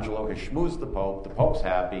Michelangelo has schmoozed the Pope. The Pope's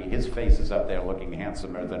happy. His face is up there looking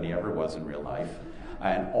handsomer than he ever was in real life.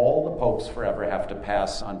 And all the popes forever have to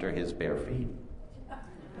pass under his bare feet.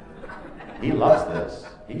 He loves this.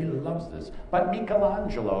 He loves this. But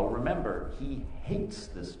Michelangelo, remember, he hates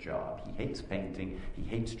this job. He hates painting. He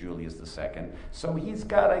hates Julius II. So he's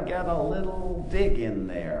got to get a little dig in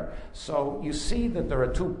there. So you see that there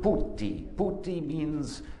are two putti. Putti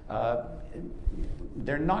means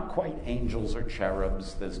they're not quite angels or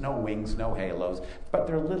cherubs. There's no wings, no halos. But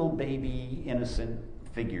they're little baby, innocent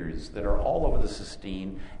figures that are all over the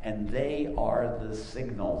Sistine, and they are the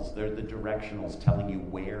signals, they're the directionals telling you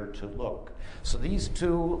where to look. So these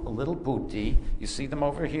two little putti, you see them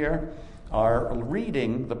over here, are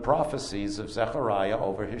reading the prophecies of Zechariah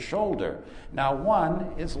over his shoulder. Now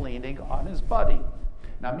one is leaning on his buddy.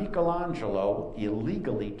 Now Michelangelo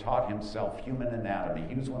illegally taught himself human anatomy.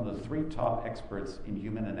 He was one of the 3 top experts in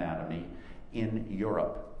human anatomy in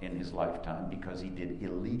Europe in his lifetime because he did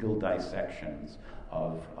illegal dissections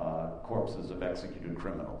of corpses of executed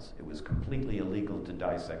criminals. It was completely illegal to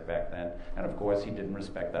dissect back then, and of course he didn't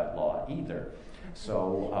respect that law either.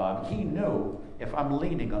 So he knew if I'm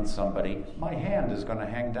leaning on somebody, my hand is going to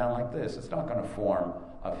hang down like this. It's not going to form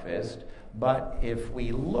a fist. But if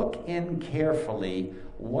we look in carefully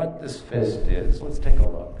what this fist is, let's take a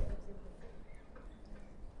look.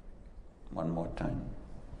 One more time.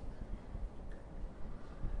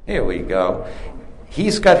 Here we go.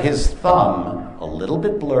 He's got his thumb a little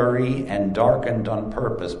bit blurry and darkened on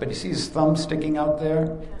purpose, but you see his thumb sticking out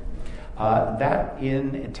there? That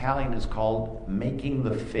in Italian is called making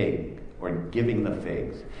the fig, or giving the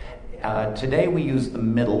figs. Today we use the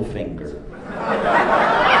middle finger.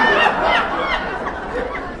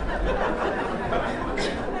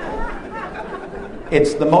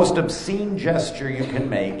 It's the most obscene gesture you can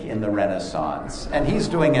make in the Renaissance. And he's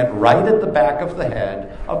doing it right at the back of the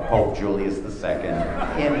head of Pope Julius II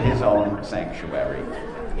in his own sanctuary.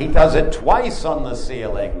 He does it twice on the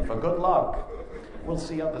ceiling for good luck. We'll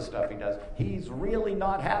see other stuff he does. He's really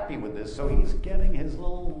not happy with this, so he's getting his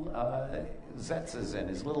little zetzes in,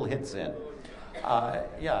 his little hits in.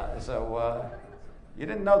 You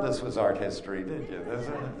didn't know this was art history, did you?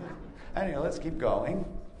 Anyway, let's keep going.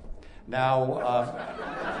 Now,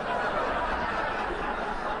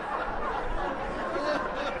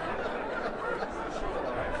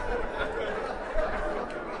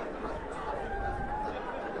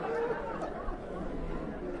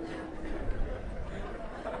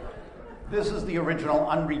 this is the original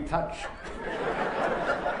unretouched.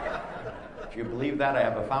 If you believe that, I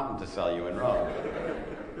have a fountain to sell you in Rome.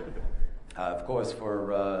 Of course,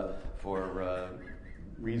 for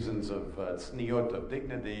reasons of tzniut, of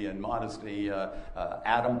dignity and modesty,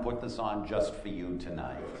 Adam put this on just for you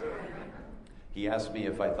tonight. He asked me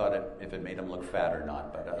if I thought if it made him look fat or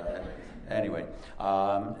not, but anyway.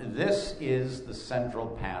 This is the central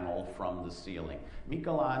panel from the ceiling.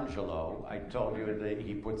 Michelangelo, I told you that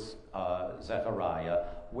he puts Zechariah,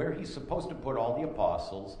 where he's supposed to put all the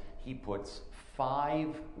apostles, he puts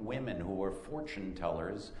 5 women who were fortune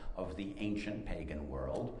tellers of the ancient pagan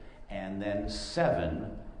world, and then 7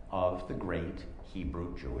 of the great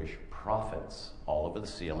Hebrew Jewish prophets, all over the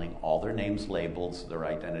ceiling, all their names labeled so their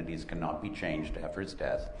identities cannot be changed after his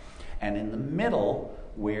death. And in the middle,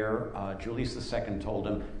 where Julius II told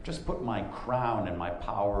him, just put my crown and my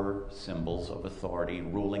power symbols of authority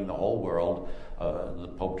ruling the whole world, the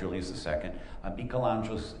Pope Julius II,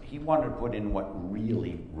 Michelangelo, he wanted to put in what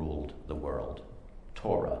really ruled the world,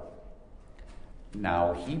 Torah.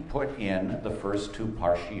 Now, he put in the first 2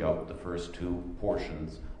 parshiot, the first 2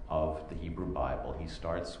 portions of the Hebrew Bible. He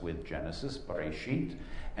starts with Genesis, Bereshit,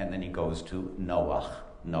 and then he goes to Noah.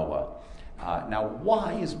 Now,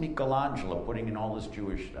 why is Michelangelo putting in all this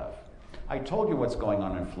Jewish stuff? I told you what's going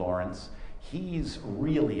on in Florence. He's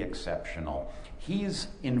really exceptional. He's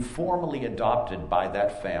informally adopted by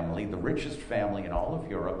that family, the richest family in all of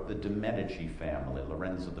Europe, the de Medici family.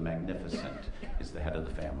 Lorenzo the Magnificent is the head of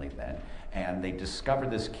the family then. And they discover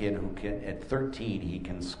this kid who can, at 13, he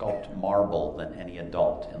can sculpt marble than any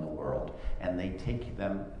adult in the world. And they take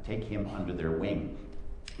him under their wing.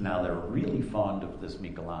 Now, they're really fond of this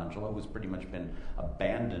Michelangelo, who's pretty much been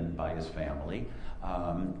abandoned by his family.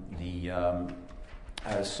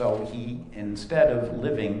 So he, instead of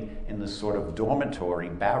living in this sort of dormitory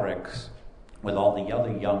barracks with all the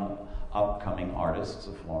other young upcoming artists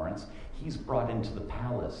of Florence, he's brought into the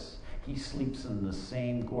palace. He sleeps in the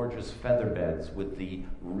same gorgeous feather beds with the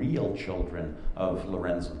real children of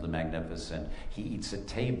Lorenzo the Magnificent. He eats at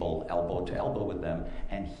table, elbow to elbow with them,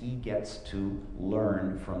 and he gets to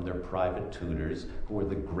learn from their private tutors, who are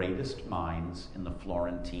the greatest minds in the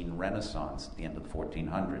Florentine Renaissance at the end of the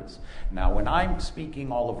 1400s. Now, when I'm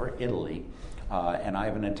speaking all over Italy, and I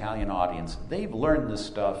have an Italian audience, they've learned this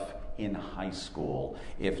stuff in high school.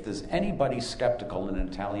 If there's anybody skeptical in an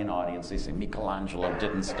Italian audience, they say Michelangelo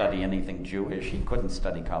didn't study anything Jewish, he couldn't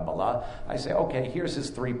study Kabbalah. I say, okay, here's his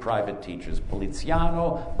 3 private teachers,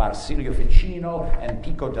 Poliziano, Marsilio Ficino, and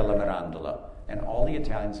Pico della Mirandola. And all the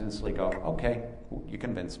Italians instantly go, okay, you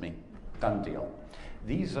convinced me, done deal.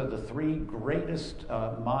 These are the 3 greatest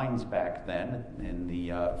minds back then in the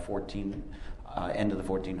end of the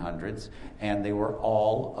 1400s, and they were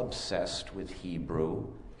all obsessed with Hebrew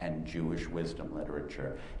and Jewish wisdom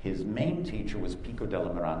literature. His main teacher was Pico della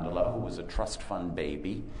Mirandola, who was a trust fund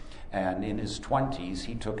baby, and in his 20s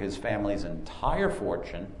he took his family's entire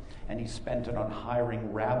fortune and he spent it on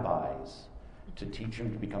hiring rabbis to teach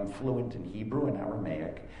him to become fluent in Hebrew and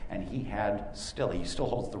Aramaic, and he still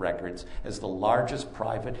holds the records as the largest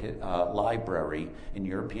private library in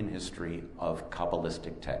European history of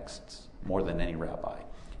Kabbalistic texts, more than any rabbi.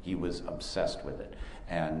 He was obsessed with it.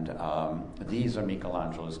 And these are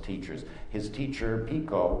Michelangelo's teachers. His teacher,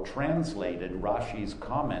 Pico, translated Rashi's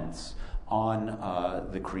comments on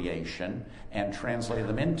the creation and translated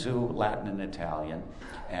them into Latin and Italian.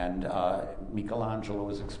 And Michelangelo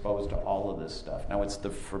was exposed to all of this stuff. Now, it's the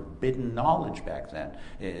forbidden knowledge back then.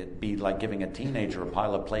 It'd be like giving a teenager a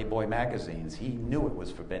pile of Playboy magazines. He knew it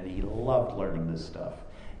was forbidden. He loved learning this stuff.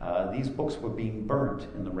 These books were being burnt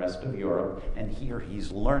in the rest of Europe, and here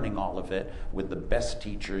he's learning all of it with the best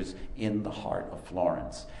teachers in the heart of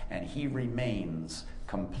Florence. And he remains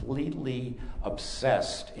completely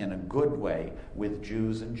obsessed in a good way with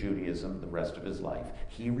Jews and Judaism the rest of his life.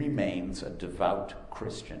 He remains a devout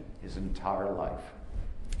Christian his entire life.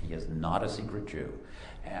 He is not a secret Jew.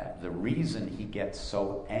 The reason he gets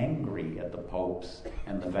so angry at the popes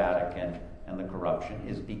and the Vatican and the corruption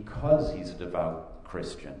is because he's a devout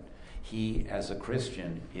Christian. He, as a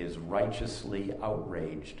Christian, is righteously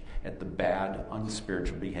outraged at the bad,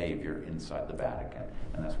 unspiritual behavior inside the Vatican.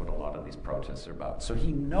 And that's what a lot of these protests are about. So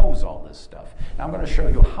he knows all this stuff. Now I'm going to show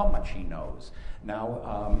you how much he knows.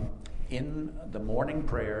 Now, in the morning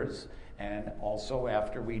prayers, and also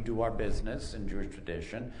after we do our business in Jewish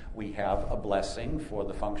tradition, we have a blessing for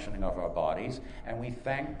the functioning of our bodies, and we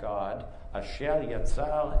thank God, Asher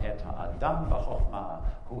Yatzar et Ha'adam b'chokhmah,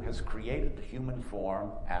 who has created the human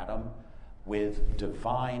form, Adam, with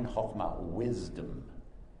divine chokhmah, wisdom.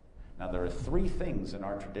 Now there are three things in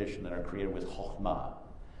our tradition that are created with chokhmah: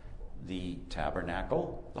 the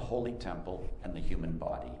tabernacle, the holy temple, and the human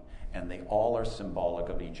body. And they all are symbolic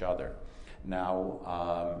of each other.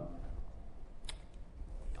 Now,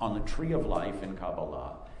 on the tree of life in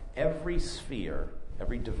Kabbalah, every sphere,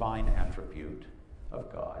 every divine attribute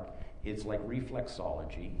of God, it's like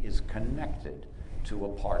reflexology, is connected to a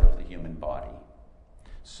part of the human body.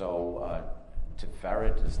 So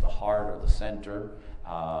Tiferet is the heart or the center,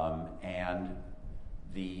 and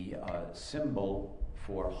the symbol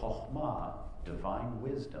for Chokhmah, divine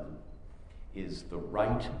wisdom, is the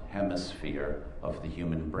right hemisphere of the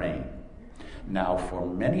human brain. Now, for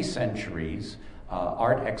many centuries,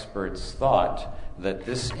 art experts thought that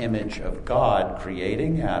this image of God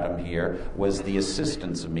creating Adam here was the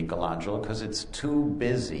assistance of Michelangelo because it's too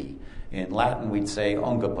busy. In Latin, we'd say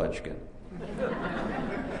ongapuchkin.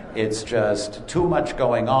 It's just too much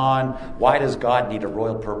going on. Why does God need a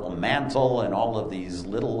royal purple mantle and all of these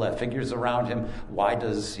little figures around him? Why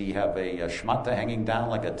does he have a shmata hanging down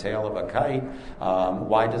like a tail of a kite?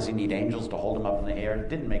 Why does he need angels to hold him up in the air? It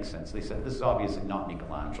didn't make sense. They said, this is obviously not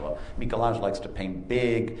Michelangelo. Michelangelo likes to paint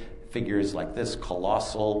big figures like this,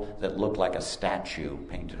 colossal, that look like a statue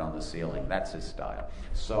painted on the ceiling. That's his style.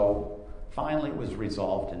 So finally it was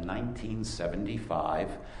resolved in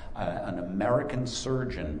 1975. An American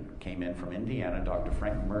surgeon came in from Indiana, Dr.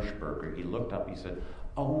 Frank Merschberger. He looked up, he said,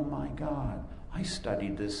 "Oh my God, I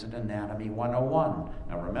studied this in Anatomy 101.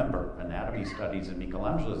 Now remember, anatomy studies in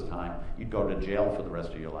Michelangelo's time, you'd go to jail for the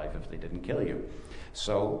rest of your life if they didn't kill you.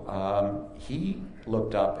 So he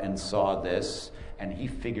looked up and saw this, and he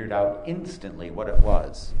figured out instantly what it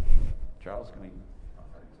was. Charles, can we...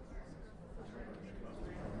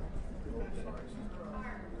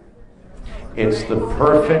 It's the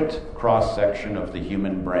perfect cross-section of the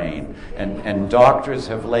human brain, and doctors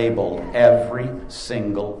have labeled every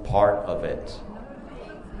single part of it.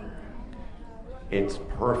 It's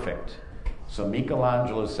perfect. So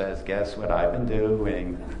Michelangelo says, guess what I've been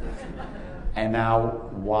doing? And now,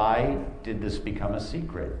 why did this become a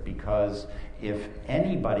secret? Because if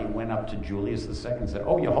anybody went up to Julius II and said,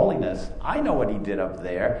 "Oh, Your Holiness, I know what he did up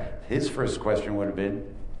there," his first question would have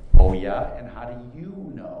been, "Oh yeah, and how do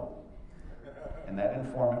you know?" And that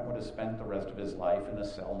informant would have spent the rest of his life in a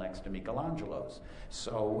cell next to Michelangelo's.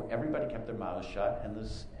 So everybody kept their mouths shut,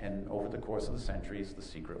 and over the course of the centuries, the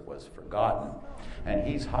secret was forgotten. And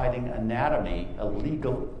he's hiding anatomy,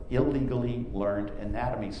 illegally learned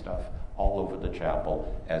anatomy stuff all over the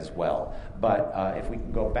chapel as well. But if we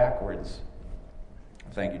can go backwards,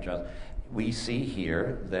 thank you, John. We see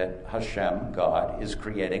here that Hashem, God, is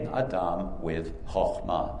creating Adam with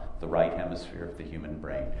Chokhmah, the right hemisphere of the human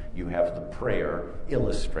brain. You have the prayer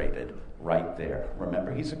illustrated right there.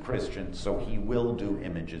 Remember, he's a Christian, so he will do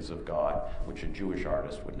images of God, which a Jewish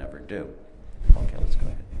artist would never do. Okay, let's go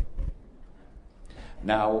ahead.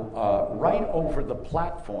 Now, right over the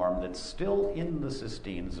platform that's still in the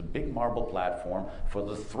Sistine is a big marble platform for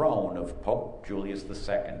the throne of Pope Julius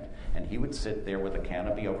II. And he would sit there with a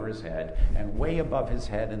canopy over his head, and way above his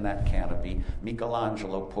head in that canopy,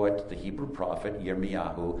 Michelangelo put the Hebrew prophet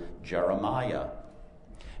Yirmiyahu, Jeremiah.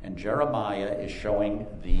 And Jeremiah is showing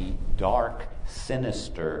the dark,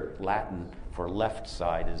 sinister, Latin for left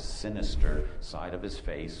side is sinister side of his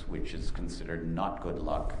face, which is considered not good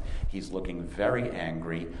luck. He's looking very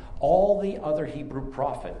angry. All the other Hebrew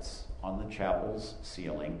prophets on the chapel's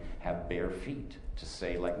ceiling have bare feet to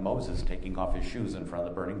say, like Moses taking off his shoes in front of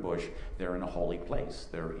the burning bush, they're in a holy place.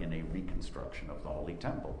 They're in a reconstruction of the holy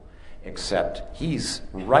temple. Except he's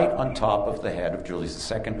right on top of the head of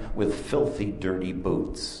Julius II with filthy, dirty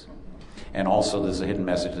boots. And also there's a hidden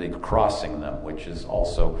message that he's crossing them, which is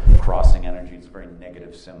also crossing energy. It's a very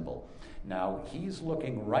negative symbol. Now, he's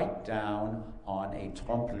looking right down on a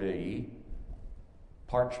trompe-l'oeil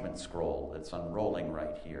parchment scroll that's unrolling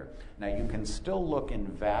right here. Now, you can still look in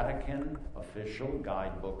Vatican official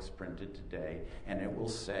guidebooks printed today, and it will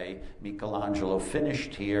say Michelangelo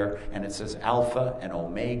finished here, and it says Alpha and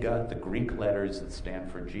Omega, the Greek letters that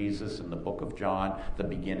stand for Jesus in the book of John, the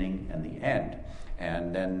beginning and the end.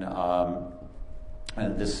 And then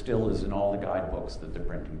and this still is in all the guidebooks that they're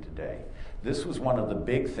printing today. This was one of the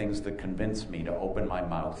big things that convinced me to open my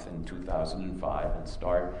mouth in 2005 and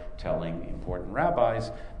start telling important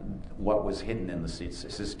rabbis what was hidden in the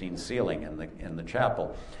Sistine ceiling in the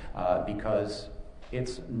chapel, because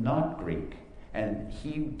it's not Greek. And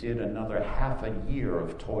he did another half a year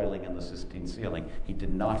of toiling in the Sistine ceiling. He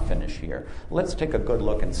did not finish here. Let's take a good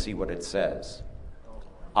look and see what it says.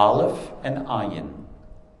 Aleph and Ayin.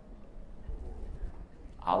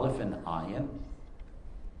 Aleph and Ayin.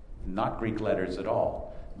 Not Greek letters at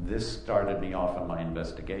all. This started me off on my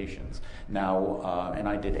investigations. Now, and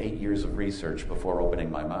I did 8 years of research before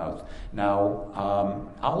opening my mouth. Now,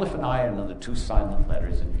 Aleph and Ayin are the two silent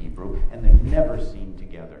letters in Hebrew, and they're never seen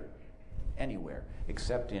together anywhere,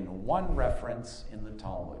 except in one reference in the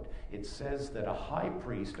Talmud. It says that a high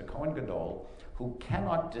priest, a Kohen Gadol, who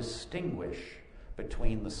cannot distinguish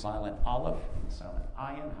between the silent Aleph and the silent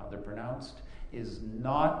Ayin, how they're pronounced, is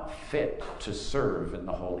not fit to serve in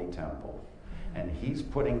the Holy Temple. And he's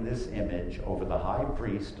putting this image over the high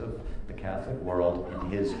priest of the Catholic world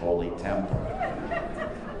in his Holy Temple.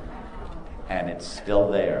 And it's still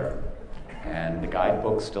there. And the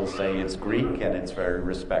guidebooks still say it's Greek, and it's very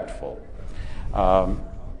respectful.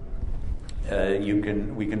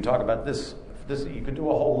 We can talk about this. You could do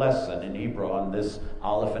a whole lesson in Hebrew on this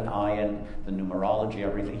Aleph and Ayin, the numerology,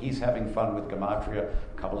 everything. He's having fun with gematria,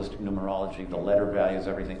 Kabbalistic numerology, the letter values,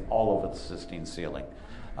 everything, all over the Sistine ceiling.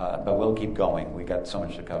 But we'll keep going. We got so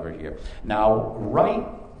much to cover here. Now, right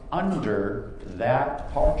under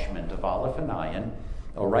that parchment of Aleph and Ayin,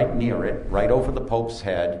 or right near it, right over the Pope's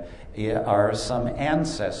head, are some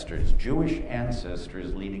ancestors, Jewish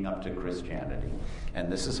ancestors leading up to Christianity. And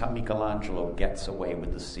this is how Michelangelo gets away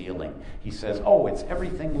with the ceiling. He says, oh, it's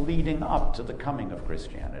everything leading up to the coming of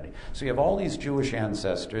Christianity. So you have all these Jewish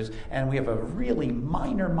ancestors, and we have a really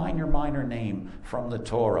minor name from the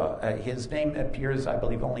Torah. His name appears, I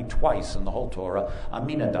believe, only twice in the whole Torah,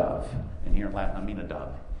 Aminadav, and here in Latin,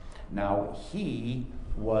 Aminadav. Now, he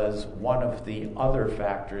was one of the other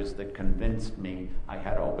factors that convinced me I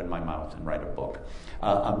had to open my mouth and write a book.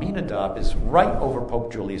 Aminadab is right over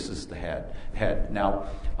Pope Julius's head. Now,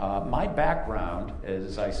 my background,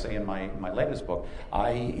 as I say in my latest book,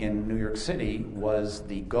 in New York City, was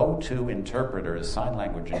the go-to interpreter, a sign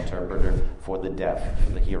language interpreter for the deaf,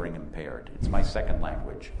 for the hearing impaired. It's my second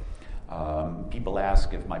language. People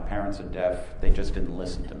ask if my parents are deaf. They just didn't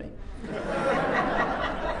listen to me.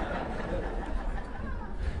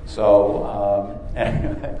 So,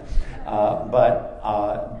 anyway,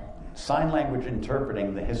 sign language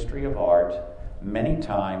interpreting the history of art many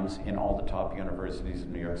times in all the top universities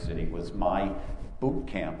in New York City was my boot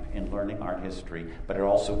camp in learning art history, but it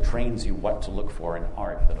also trains you what to look for in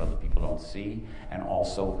art that other people don't see, and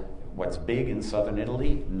also what's big in southern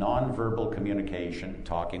Italy, nonverbal communication,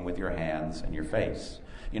 talking with your hands and your face.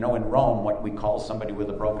 You know, in Rome, what we call somebody with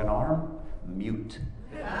a broken arm? Mute.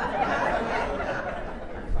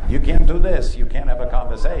 You can't do this, you can't have a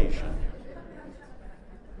conversation.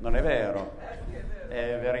 Non è vero?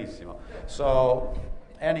 È verissimo. So,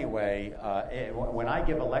 anyway, when I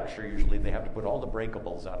give a lecture, usually they have to put all the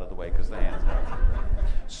breakables out of the way because the hands are.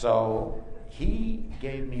 So, he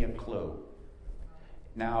gave me a clue.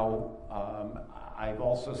 Now, I've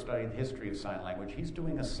also studied the history of sign language. He's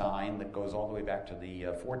doing a sign that goes all the way back to the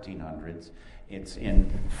 1400s. It's in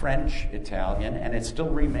French, Italian, and it still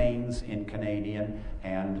remains in Canadian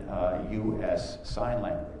and U.S. sign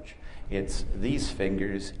language. It's these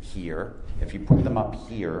fingers here. If you put them up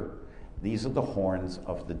here, these are the horns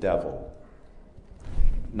of the devil.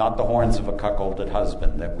 Not the horns of a cuckolded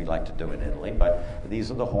husband that we like to do in Italy, but these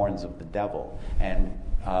are the horns of the devil. And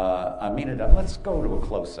Aminadab, let's go to a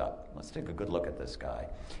close-up. Let's take a good look at this guy.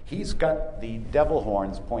 He's got the devil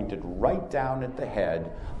horns pointed right down at the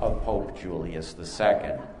head of Pope Julius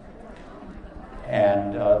II.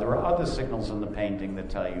 And there are other signals in the painting that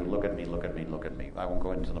tell you, look at me, look at me, look at me. I won't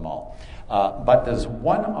go into them all. But there's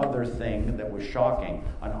one other thing that was shocking.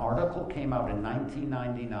 An article came out in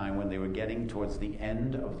 1999 when they were getting towards the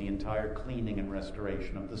end of the entire cleaning and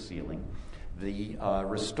restoration of the ceiling. The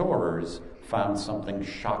restorers found something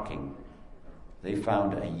shocking. They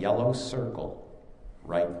found a yellow circle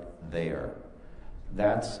right there.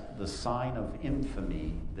 That's the sign of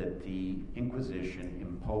infamy that the Inquisition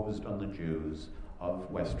imposed on the Jews of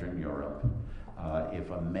Western Europe. If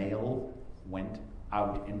a male went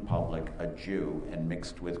out in public, a Jew, and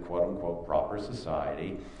mixed with quote-unquote proper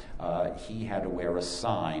society, he had to wear a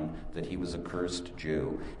sign that he was a cursed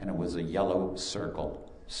Jew, and it was a yellow circle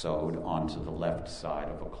sewed onto the left side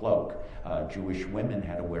of a cloak. Jewish women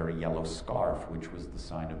had to wear a yellow scarf, which was the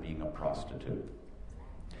sign of being a prostitute.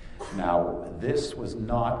 Now, this was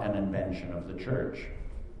not an invention of the church.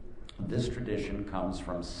 This tradition comes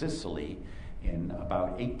from Sicily. In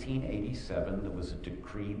about 1887, there was a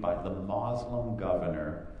decree by the Muslim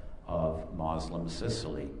governor of Muslim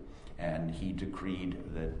Sicily, and he decreed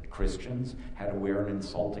that Christians had to wear an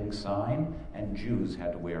insulting sign and Jews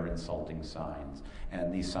had to wear insulting signs.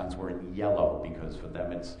 And these signs were in yellow because for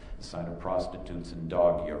them it's a sign of prostitutes and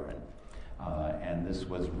dog urine. And this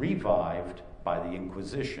was revived by the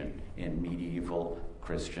Inquisition in medieval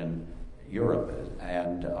Christian Europe.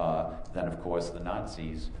 And then, of course, the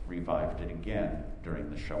Nazis revived it again during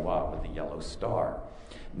the Shoah with the yellow star.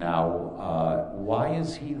 Now, why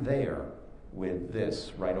is he there with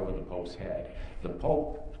this right over the Pope's head? The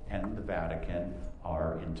Pope and the Vatican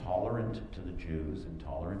are intolerant to the Jews,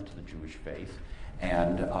 intolerant to the Jewish faith,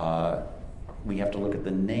 and we have to look at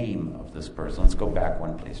the name of this person. Let's go back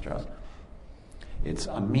one, please, Charles. It's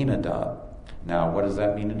Aminadab. Now, what does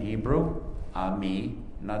that mean in Hebrew? Ami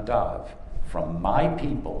Nadav. From my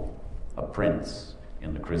people, a prince.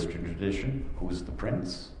 In the Christian tradition, who is the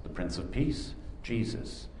prince? The Prince of Peace,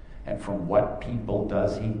 Jesus. And from what people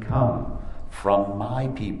does he come? From my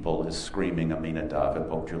people is screaming Aminadab at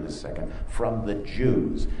Pope Julius II. From the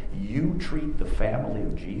Jews. You treat the family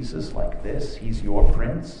of Jesus like this? He's your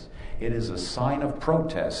prince? It is a sign of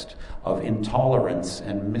protest, of intolerance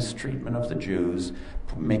and mistreatment of the Jews,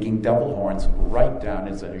 making devil horns right down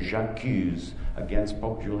as a j'accuse against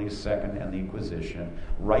Pope Julius II and the Inquisition,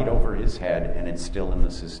 right over his head, and it's still in the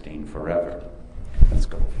Sistine forever. Let's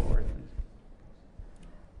go forward.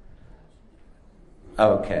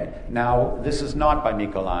 Okay, now this is not by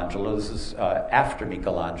Michelangelo. This is after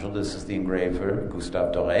Michelangelo. This is the engraver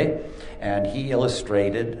Gustave Doré, and he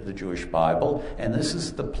illustrated the Jewish Bible. And this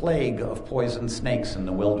is the plague of poison snakes in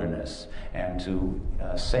the wilderness. And to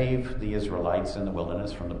save the Israelites in the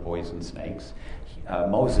wilderness from the poison snakes,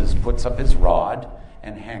 Moses puts up his rod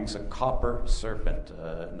and hangs a copper serpent,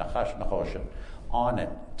 Nachash Nechoshet, on it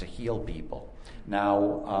to heal people.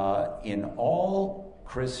 Now, in all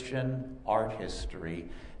Christian art history,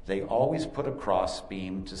 they always put a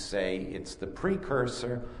crossbeam to say it's the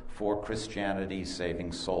precursor for Christianity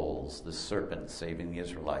saving souls, the serpent saving the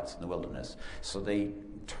Israelites in the wilderness. So they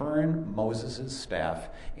turn Moses' staff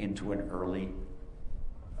into an early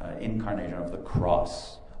incarnation of the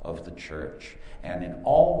cross of the church. And in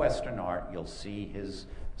all Western art, you'll see his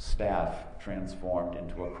staff transformed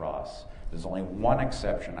into a cross. There's only one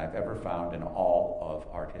exception I've ever found in all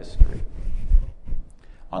of art history.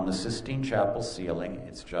 On the Sistine Chapel ceiling,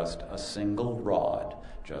 it's just a single rod,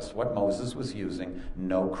 just what Moses was using,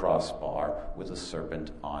 no crossbar with a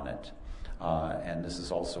serpent on it. And this is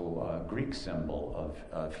also a Greek symbol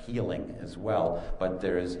of healing as well, but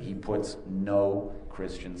he puts no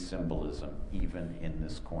Christian symbolism even in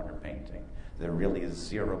this corner painting. There really is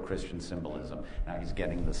zero Christian symbolism. Now, he's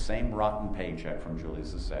getting the same rotten paycheck from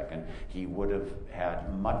Julius II. He would have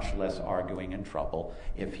had much less arguing and trouble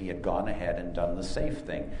if he had gone ahead and done the safe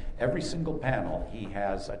thing. Every single panel, he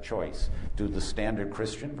has a choice. Do the standard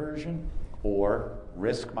Christian version or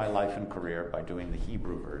risk my life and career by doing the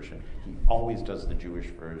Hebrew version. He always does the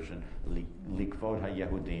Jewish version, Likvod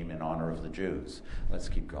HaYehudim, in honor of the Jews. Let's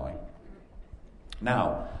keep going.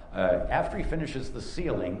 Now, after he finishes the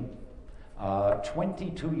ceiling,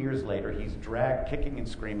 22 years later, he's dragged, kicking and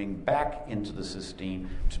screaming, back into the Sistine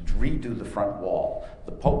to redo the front wall.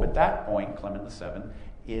 The Pope at that point, Clement VII,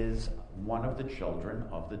 is one of the children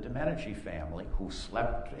of the de Medici family who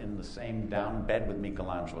slept in the same down bed with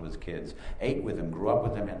Michelangelo as kids, ate with him, grew up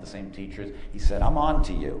with him, had the same teachers. He said, I'm on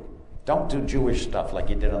to you. Don't do Jewish stuff like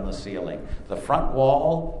you did on the ceiling. The front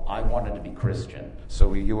wall, I wanted to be Christian.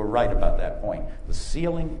 So you were right about that point. The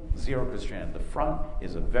ceiling, zero Christianity. The front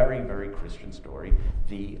is a very, very Christian story.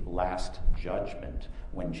 The Last Judgment,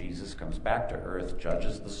 when Jesus comes back to earth,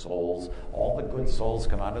 judges the souls. All the good souls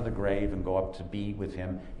come out of the grave and go up to be with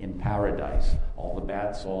him in paradise. All the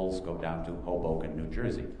bad souls go down to Hoboken, New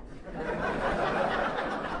Jersey.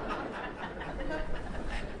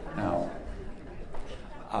 Now,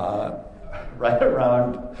 right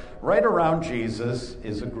around Jesus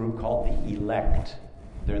is a group called the elect.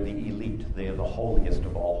 They're the elite. They are the holiest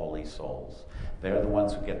of all holy souls. They're the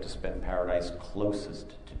ones who get to spend paradise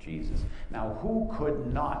closest to Jesus. Now, who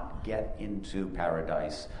could not get into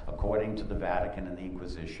paradise according to the Vatican and the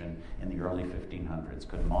Inquisition in the early 1500s?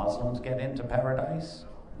 Could Muslims get into paradise?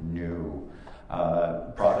 No.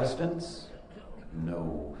 Protestants?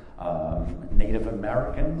 No. Native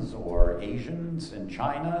Americans or Asians in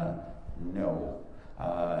China? No.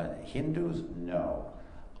 Hindus? No.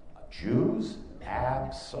 Jews?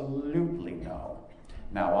 Absolutely no.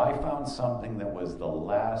 Now, I found something that was the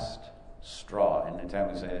last straw, and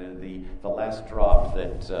the last drop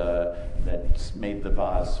that made the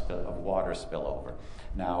vase of water spill over.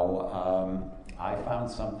 Now, I found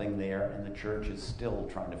something there, and the church is still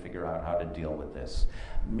trying to figure out how to deal with this.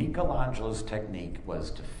 Michelangelo's technique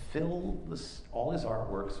was to fill all his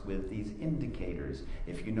artworks with these indicators.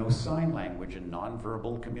 If you know sign language and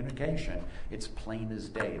nonverbal communication, it's plain as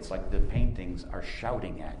day. It's like the paintings are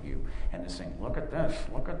shouting at you, and they're saying, look at this,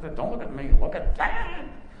 look at that, don't look at me, look at that.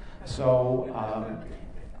 So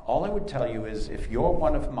all I would tell you is, if you're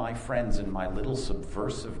one of my friends in my little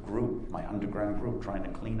subversive group, my underground group trying to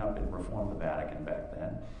clean up and reform the Vatican back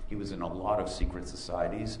then, he was in a lot of secret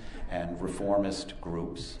societies and reformist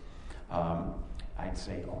groups, I'd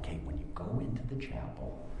say, okay, when you go into the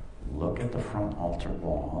chapel, look at the front altar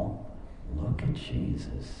wall, look at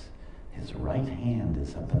Jesus. His right hand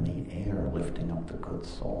is up in the air lifting up the good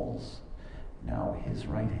souls. Now, his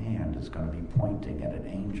right hand is going to be pointing at an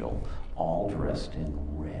angel all dressed in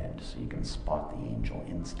red, so you can spot the angel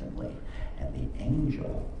instantly. And the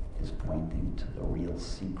angel is pointing to the real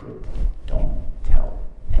secret. Don't tell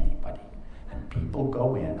anybody. And people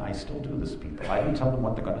go in. I still do this, people. I don't tell them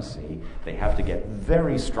what they're going to see. They have to get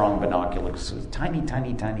very strong binoculars. Tiny,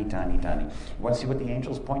 tiny, tiny, tiny, tiny. You want to see what the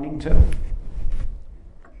angel's pointing to?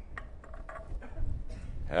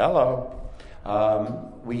 Hello.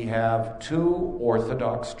 We have 2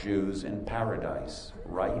 Orthodox Jews in paradise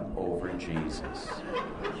right over Jesus.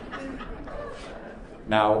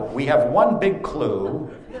 Now, we have one big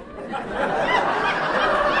clue.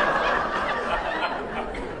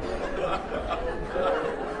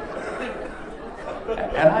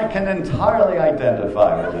 And I can entirely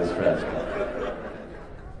identify with this fresco.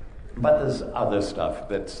 But there's other stuff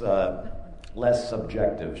that's less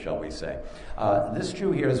subjective, shall we say. This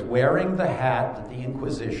Jew here is wearing the hat that the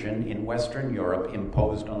Inquisition in Western Europe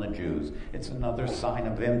imposed on the Jews. It's another sign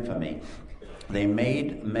of infamy. They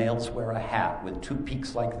made males wear a hat with 2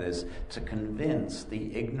 peaks like this to convince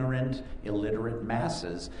the ignorant, illiterate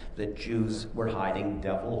masses that Jews were hiding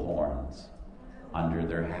devil horns under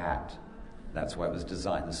their hat. That's why it was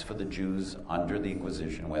designed. This is for the Jews under the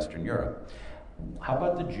Inquisition in Western Europe. How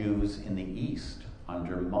about the Jews in the East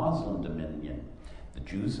under Muslim dominion? The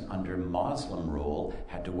Jews under Muslim rule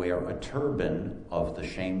had to wear a turban of the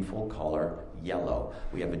shameful color yellow.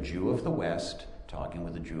 We have a Jew of the West talking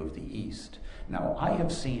with a Jew of the East. Now, I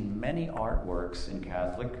have seen many artworks in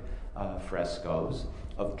Catholic frescoes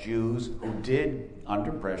of Jews who did,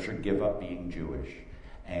 under pressure, give up being Jewish.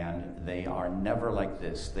 And they are never like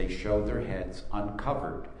this. They show their heads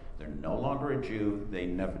uncovered. They're no longer a Jew. They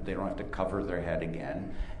don't have to cover their head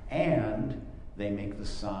again. And they make the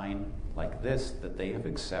sign like this, that they have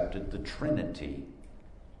accepted the Trinity,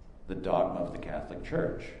 the dogma of the Catholic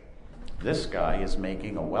Church. This guy is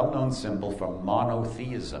making a well-known symbol for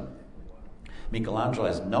monotheism. Michelangelo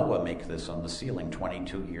has Noah make this on the ceiling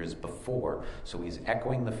 22 years before. So he's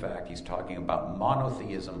echoing the fact. He's talking about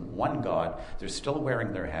monotheism, one God. They're still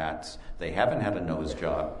wearing their hats. They haven't had a nose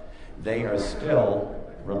job. They are still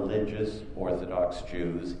religious Orthodox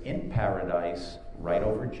Jews in paradise, right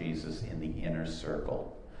over Jesus in the inner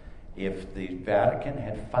circle. If the Vatican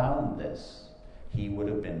had found this, he would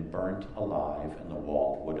have been burnt alive and the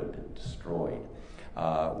wall would have been destroyed.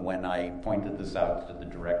 When I pointed this out to the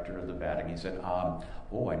director of the Vatican, he said, I've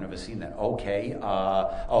never seen that. Okay,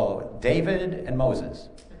 David and Moses.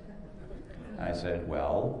 I said,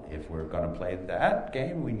 well, if we're going to play that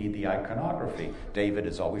game, we need the iconography. David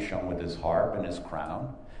is always shown with his harp and his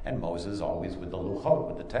crown, and Moses always with the luchot,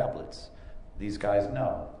 with the tablets. These guys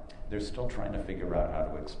know. They're still trying to figure out how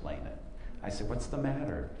to explain it. I said, what's the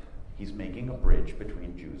matter? He's making a bridge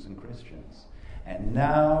between Jews and Christians. And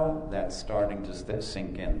now that's starting to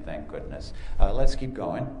sink in, thank goodness. Let's keep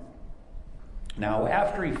going. Now,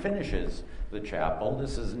 after he finishes the chapel.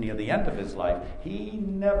 This is near the end of his life. He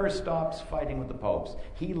never stops fighting with the popes.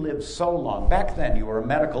 He lived so long. Back then, you were a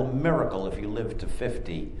medical miracle if you lived to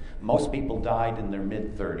 50. Most people died in their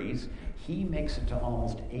mid-30s. He makes it to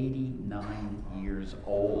almost 89 years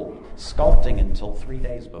old, sculpting until 3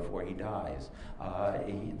 days before he dies.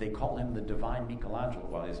 They call him the divine Michelangelo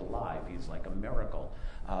while he's alive. He's like a miracle.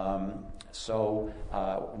 One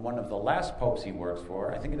of the last popes he works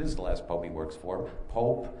for, I think it is the last pope he works for,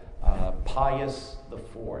 Pope Pius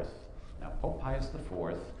IV. Now, Pope Pius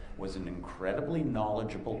IV was an incredibly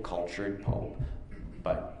knowledgeable, cultured pope,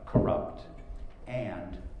 but corrupt,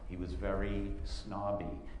 and he was very snobby.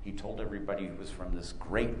 He told everybody he was from this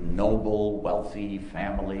great, noble, wealthy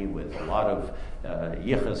family with a lot of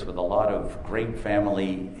yichus, with a lot of great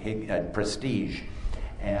family prestige.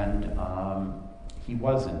 And he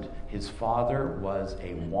wasn't. His father was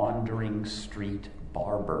a wandering street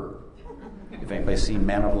barber. If anybody's seen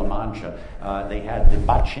Man of La Mancha, they had the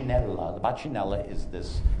bacinella. The bacinella is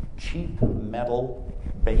this cheap metal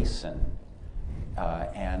basin.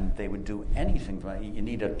 And they would do anything. You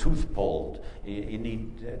need a tooth pulled. You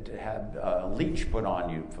need to have a leech put on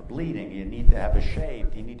you for bleeding. You need to have a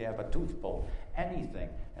shave. You need to have a tooth pulled. Anything.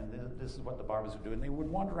 And this is what the barbers would do. And they would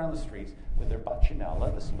wander around the streets with their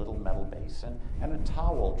bacinella, this little metal basin, and a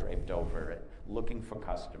towel draped over it, looking for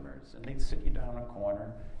customers. And they'd sit you down in a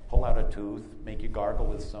corner, pull out a tooth, make you gargle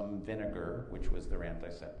with some vinegar, which was their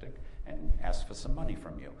antiseptic, and ask for some money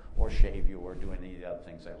from you, or shave you, or do any of the other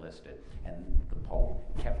things I listed. And the Pope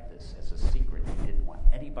kept this as a secret. He didn't want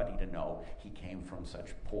anybody to know he came from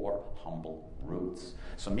such poor, humble roots.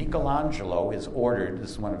 So Michelangelo is ordered,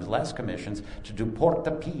 this is one of his last commissions, to do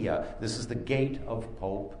Porta Pia. This is the gate of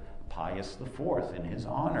Pope Pius IV in his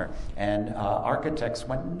honor. And architects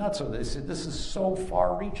went nuts with this. This is so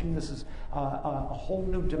far-reaching. This is a whole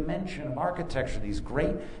new dimension of architecture. These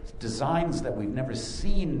great designs that we've never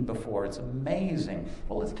seen before. It's amazing.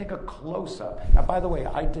 Well, let's take a close-up. Now, by the way,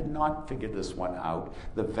 I did not figure this one out.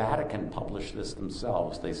 The Vatican published this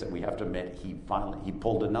themselves. They said, we have to admit, he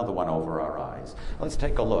pulled another one over our eyes. Let's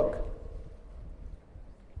take a look.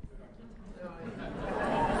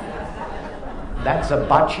 That's a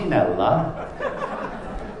bacinella,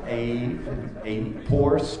 a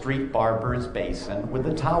poor street barber's basin with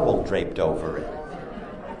a towel draped over it.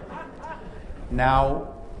 Now,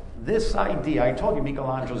 this idea, I told you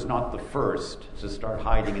Michelangelo's not the first to start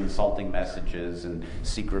hiding insulting messages and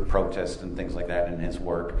secret protests and things like that in his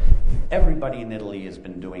work. Everybody in Italy has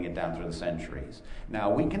been doing it down through the centuries.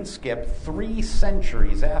 Now, we can skip 3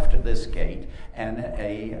 centuries after this gate, and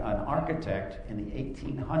an architect in the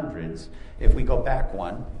 1800s, if we go back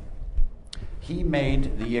one, he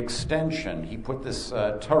made the extension. He put this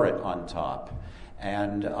turret on top.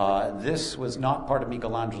 And this was not part of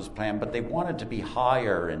Michelangelo's plan, but they wanted to be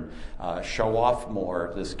higher and show off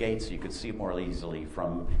more this gate so you could see it more easily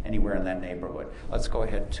from anywhere in that neighborhood. Let's go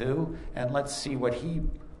ahead too, and let's see what he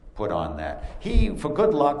put on that. He, for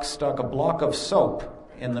good luck, stuck a block of soap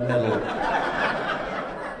in the middle.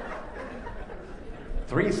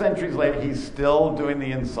 3 centuries later, he's still doing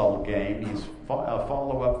the insult game. He's a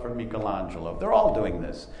follow-up for Michelangelo. They're all doing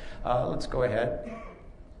this. Let's go ahead.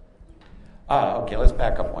 Okay, let's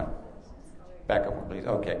back up one. Back up one, please.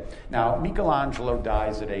 Okay. Now, Michelangelo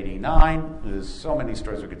dies at 89. There's so many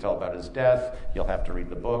stories we could tell about his death. You'll have to read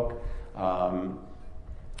the book.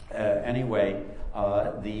 Anyway,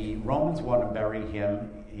 the Romans want to bury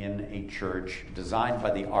him in a church designed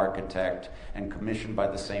by the architect and commissioned by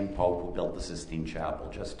the same pope who built the Sistine Chapel,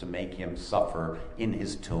 just to make him suffer in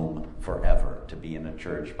his tomb forever, to be in a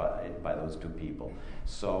church by those two people.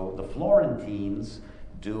 So the Florentines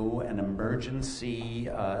do an emergency,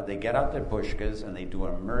 they get out their pushkas and they do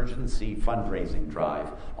an emergency fundraising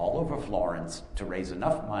drive all over Florence to raise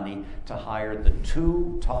enough money to hire the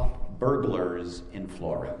 2 top burglars in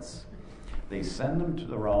Florence. They send them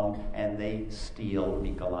to Rome and they steal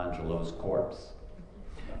Michelangelo's corpse.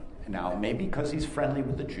 Now, maybe because he's friendly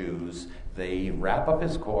with the Jews, they wrap up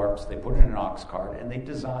his corpse, they put it in an ox cart, and they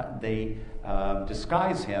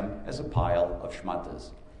disguise him as a pile of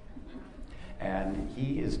schmattes. And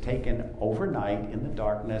he is taken overnight in the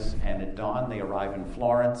darkness, and at dawn they arrive in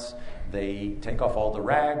Florence. They take off all the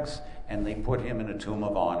rags, and they put him in a tomb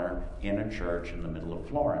of honor in a church in the middle of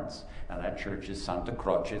Florence. Now that church is Santa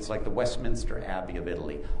Croce. It's like the Westminster Abbey of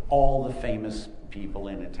Italy. All the famous people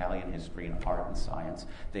in Italian history and art and science,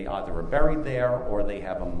 they either are buried there or they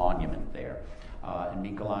have a monument there. And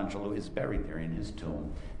Michelangelo is buried there in his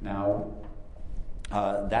tomb. Now,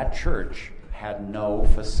 that church had no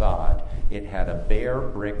facade. It had a bare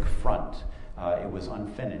brick front. It was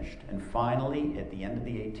unfinished. And finally, at the end of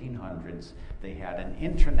the 1800s, they had an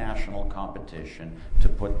international competition to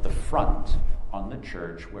put the front on the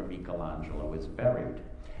church where Michelangelo is buried.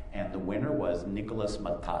 And the winner was Nicholas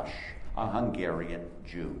Matash, a Hungarian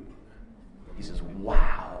Jew. He says,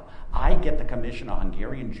 wow, I get to commission a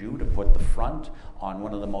Hungarian Jew to put the front on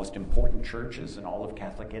one of the most important churches in all of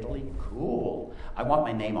Catholic Italy? Cool. I want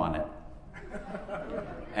my name on it.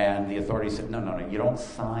 And the authorities said, no, you don't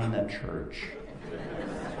sign a church.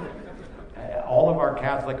 All of our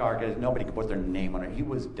Catholic architects, nobody could put their name on it. He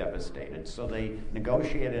was devastated. So they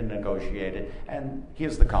negotiated, and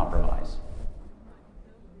here's the compromise.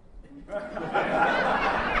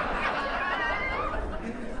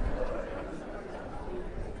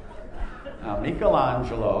 Now,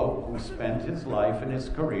 Michelangelo, who spent his life and his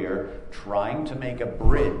career trying to make a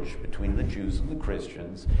bridge between the Jews and the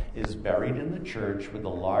Christians, is buried in the church with the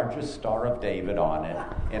largest Star of David on it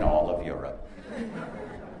in all of Europe.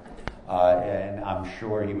 And I'm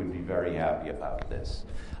sure he would be very happy about this.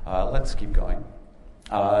 Let's keep going.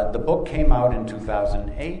 The book came out in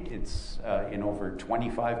 2008. It's in over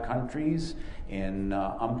 25 countries in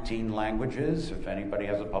umpteen languages. If anybody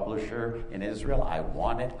has a publisher in Israel, I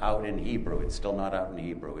want it out in Hebrew. It's still not out in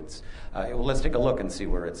Hebrew. Well, let's take a look and see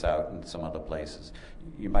where it's out in some other places.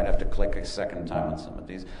 You might have to click a second time on some of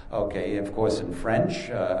these. Okay, of course in French,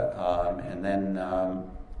 and then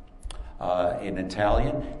in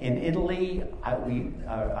Italian. In Italy,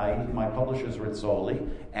 my publisher's Rizzoli,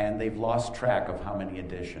 and they've lost track of how many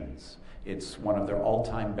editions. It's one of their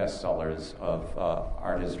all-time bestsellers of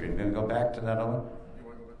art history. I'm going to go back to that other?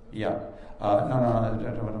 Yeah. No.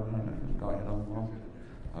 Go ahead.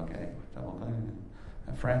 Okay. Double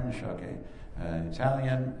click. French. Okay.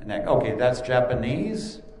 Italian. Okay, that's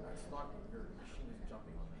Japanese.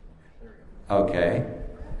 Okay.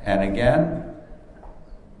 And again.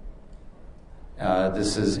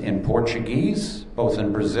 This is in Portuguese, both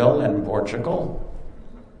in Brazil and Portugal.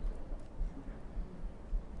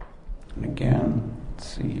 And again, let's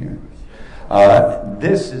see here.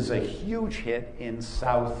 This is a huge hit in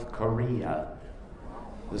South Korea.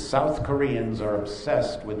 The South Koreans are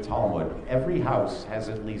obsessed with Talmud. Every house has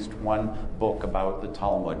at least one book about the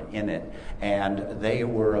Talmud in it, and they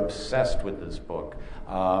were obsessed with this book.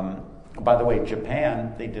 By the way,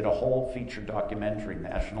 Japan, they did a whole feature documentary.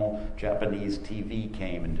 National Japanese TV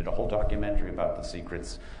came and did a whole documentary about the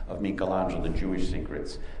secrets of Michelangelo, the Jewish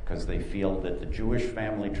secrets, because they feel that the Jewish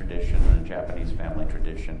family tradition and the Japanese family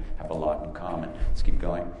tradition have a lot in common. Let's keep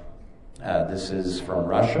going. This is from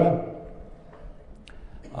Russia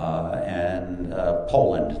and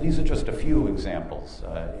Poland. These are just a few examples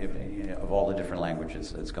of all the different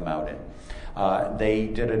languages that's come out in. They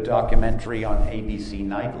did a documentary on ABC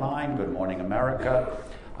Nightline, Good Morning America,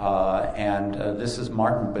 and this is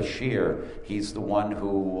Martin Bashir. He's the one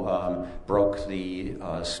who broke the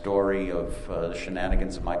story of the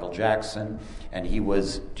shenanigans of Michael Jackson, and he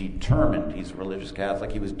was determined. He's a religious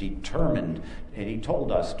Catholic. He was determined, and he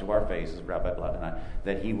told us to our faces, Rabbi Blood and I,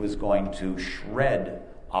 that he was going to shred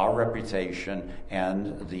our reputation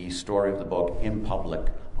and the story of the book in public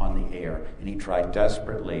on the air. And he tried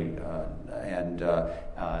desperately and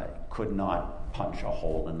could not punch a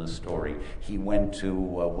hole in the story. He went to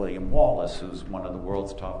William Wallace, who's one of the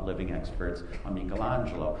world's top living experts on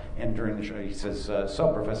Michelangelo. And during the show, he says,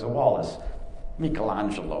 so Professor Wallace,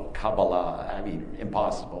 Michelangelo, Kabbalah, I mean,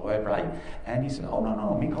 impossible, right? And he said, oh,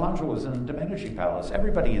 no, Michelangelo was in the Medici Palace.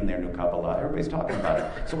 Everybody in there knew Kabbalah. Everybody's talking about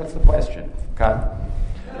it. So what's the question? Cut.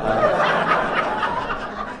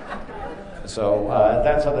 So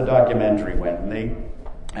that's how the documentary went.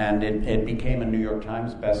 And it became a New York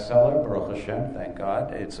Times bestseller, Baruch Hashem, thank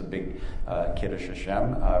God. It's a big Kiddush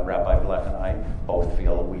Hashem. Rabbi Blech and I both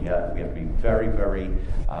feel we have to be very, very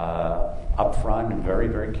upfront and very,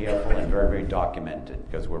 very careful and very, very documented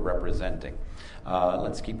because we're representing.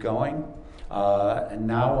 Let's keep going. And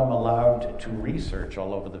now I'm allowed to research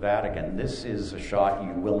all over the Vatican. This is a shot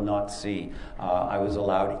you will not see. I was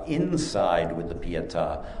allowed inside with the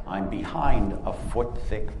Pietà. I'm behind a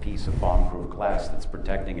foot-thick piece of bomb-proof glass that's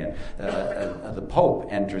protecting it. The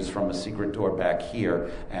Pope enters from a secret door back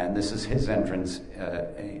here, and this is his entrance.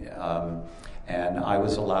 And I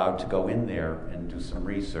was allowed to go in there and do some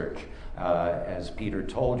research. As Peter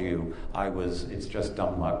told you, it's just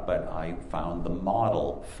dumb luck, but I found the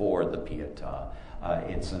model for the Pietà.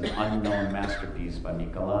 It's an unknown masterpiece by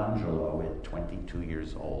Michelangelo at 22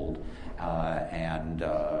 years old, and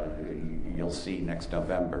you'll see next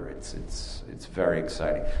November. It's very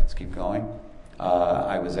exciting. Let's keep going.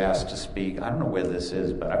 I was asked to speak. I don't know where this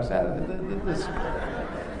is, but I was at this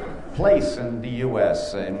place in the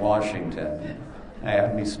U.S. in Washington. They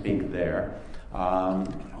had me speak there.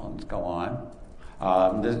 Let's go on.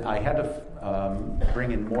 I had to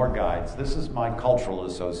bring in more guides. This is my cultural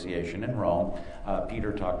association in Rome.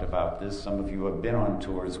 Peter talked about this. Some of you have been on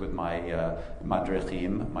tours with my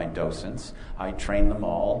madrechim, my docents. I train them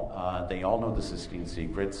all. They all know the Sistine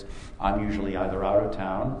secrets. I'm usually either out of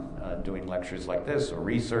town doing lectures like this or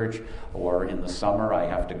research, or in the summer I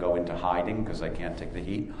have to go into hiding because I can't take the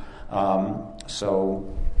heat.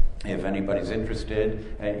 So if anybody's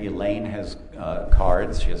interested, Elaine has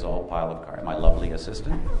cards. She has a whole pile of cards, my lovely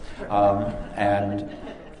assistant.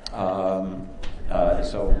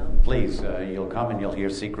 So please, you'll come and you'll hear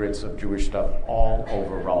secrets of Jewish stuff all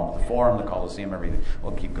over Rome. The Forum, the Colosseum, everything.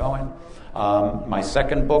 We'll keep going. My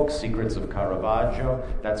second book, Secrets of Caravaggio,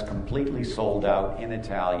 that's completely sold out in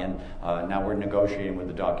Italian. Now we're negotiating with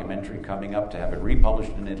the documentary coming up to have it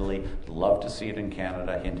republished in Italy. Love to see it in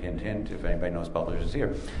Canada. Hint, hint, hint, if anybody knows publishers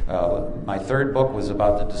here. My third book was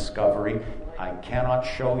about the discovery. I cannot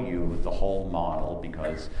show you the whole model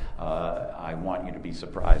because I want you to be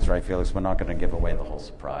surprised, right, Felix? We're not going to give away the whole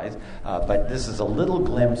surprise. But this is a little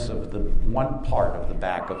glimpse of the one part of the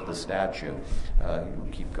back of the statue.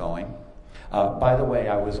 Keep going. By the way,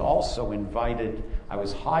 I was also invited, I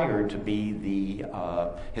was hired to be the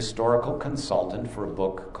historical consultant for a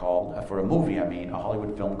book called, for a movie, a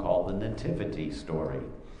Hollywood film called The Nativity Story.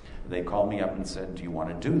 They called me up and said, do you want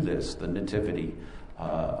to do this, The Nativity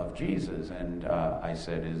of Jesus? And I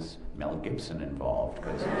said, is Mel Gibson involved?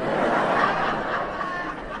 'Cause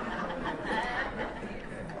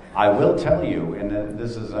I will tell you, and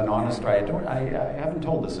this is an honest story, I haven't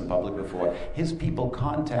told this in public before, his people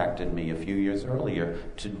contacted me a few years earlier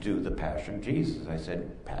to do the Passion Jesus. I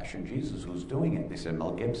said, Passion Jesus, who's doing it? They said,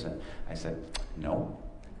 Mel Gibson. I said, no,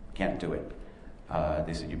 can't do it.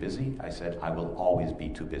 They said, you busy? I said, I will always be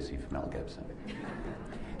too busy for Mel Gibson.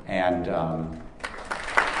 And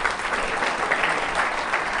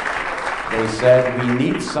they said, we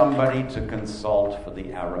need somebody to consult for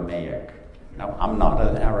the Aramaic. Now, I'm not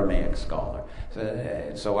an Aramaic scholar,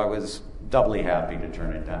 so I was doubly happy to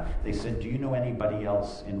turn it down. They said, do you know anybody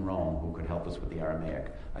else in Rome who could help us with the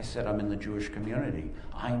Aramaic? I said, I'm in the Jewish community.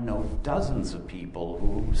 I know dozens of people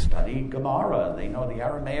who study Gemara. They know the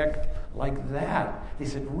Aramaic like that. They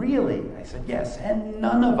said, really? I said, yes, and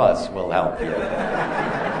none of us will help you.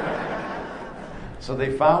 So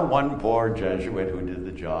they found one poor Jesuit who did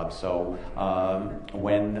the job. So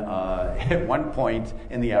when at one point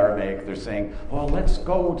in the Aramaic they're saying, well, let's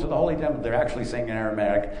go to the Holy Temple. They're actually saying in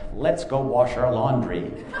Aramaic, let's go wash our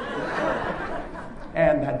laundry.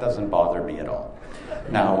 And that doesn't bother me at all.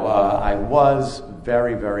 Now, I was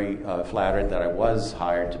very, very flattered that I was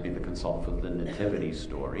hired to be the consultant for the Nativity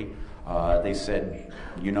story. They said,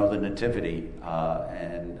 you know the Nativity,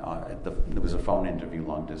 and there was a phone interview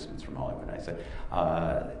long distance from Hollywood. I said,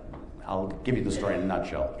 I'll give you the story in a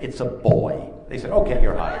nutshell. It's a boy. They said, okay,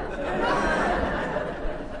 you're hired.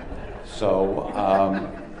 So,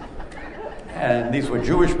 and these were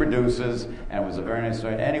Jewish producers, and it was a very nice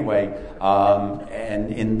story. Anyway,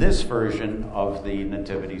 and in this version of the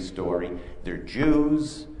Nativity story, they're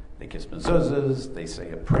Jews. They kiss mezuzahs, they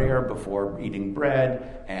say a prayer before eating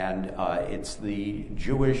bread, and it's the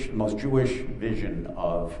most Jewish vision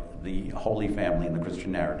of the Holy Family in the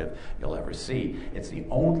Christian narrative you'll ever see. It's the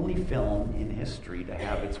only film in history to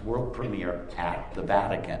have its world premiere at the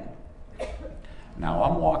Vatican. Now,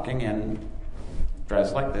 I'm walking in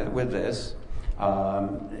dressed like this, with this.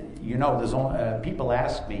 There's people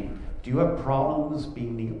ask me, do you have problems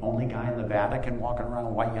being the only guy in the Vatican walking around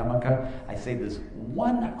in white yarmulke? I say there's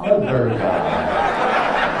one other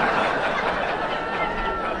guy.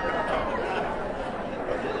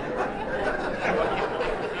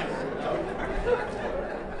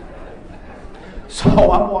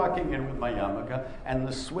 So I'm walking in with my yarmulke, and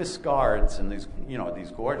the Swiss guards in these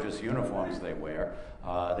gorgeous uniforms they wear.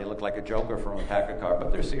 They look like a joker from a pack of cards,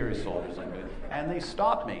 but they're serious soldiers. And they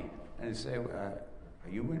stop me and they say,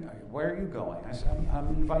 where are you going? I said, I'm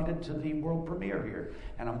invited to the world premiere here.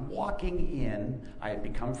 And I'm walking in. I had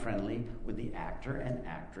become friendly with the actor and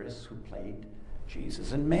actress who played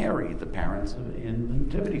Jesus and Mary, the parents in the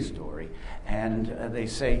Nativity story. And they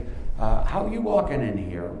say, how are you walking in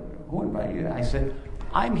here? Who invited you? I said,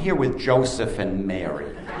 I'm here with Joseph and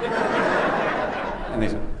Mary. And they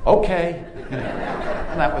said, okay.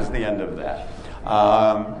 And that was the end of that.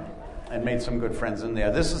 and made some good friends in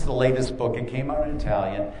there. This is the latest book. It came out in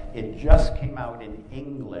Italian. It just came out in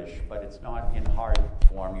English, but it's not in hard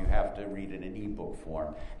form. You have to read it in ebook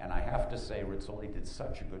form. And I have to say, Rizzoli did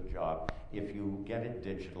such a good job. If you get it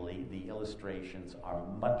digitally, the illustrations are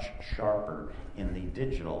much sharper in the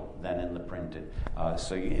digital than in the printed.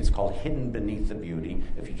 It's called Hidden Beneath the Beauty.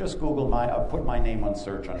 If you just Google put my name on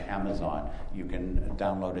search on Amazon, you can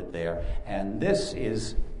download it there. And this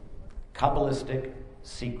is Kabbalistic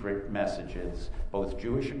secret messages, both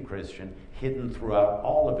Jewish and Christian, hidden throughout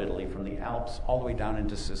all of Italy, from the Alps all the way down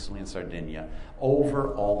into Sicily and Sardinia.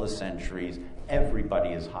 Over all the centuries, everybody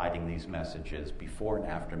is hiding these messages before and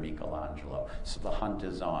after Michelangelo. So the hunt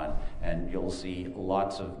is on, and you'll see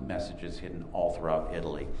lots of messages hidden all throughout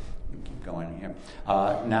Italy. Keep going here.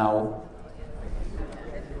 Now,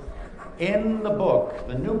 in the book,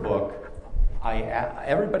 the new book,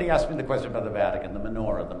 everybody asked me the question about the Vatican, the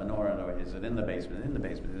menorah, is it in the basement, in the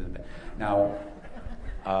basement? Now,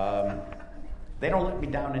 they don't let me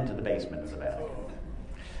down into the basement of the Vatican.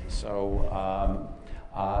 So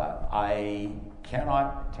I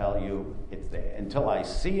cannot tell you it's there. Until I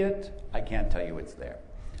see it, I can't tell you it's there.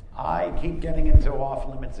 I keep getting into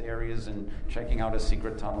off-limits areas and checking out a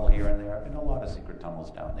secret tunnel here and there. I've been in a lot of secret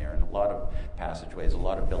tunnels down there, and a lot of passageways, a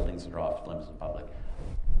lot of buildings that are off-limits to the public.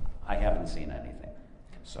 I haven't seen anything.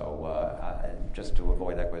 So just to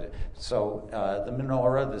avoid that question. So the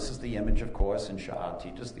menorah, this is the image, of course, in Sha'at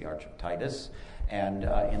Titus, the Arch of Titus. And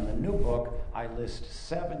in the new book, I list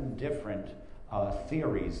 7 different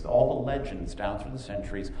theories, all the legends down through the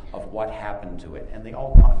centuries of what happened to it. And they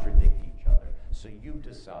all contradict each other. So you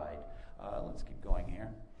decide. Let's keep going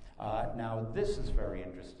here. Now, this is very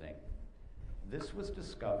interesting. This was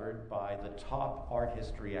discovered by the top art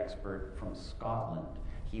history expert from Scotland.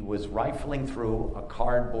 He was rifling through a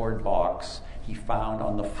cardboard box he found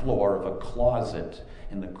on the floor of a closet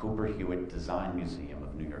in the Cooper Hewitt Design Museum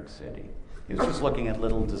of New York City. He was just looking at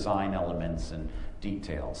little design elements and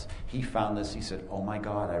details. He found this. He said, "Oh my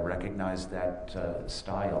God, I recognize that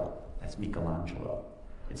style. That's Michelangelo."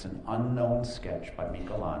 It's an unknown sketch by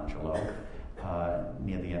Michelangelo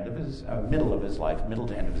near the end of his, middle to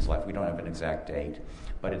end of his life. We don't have an exact date,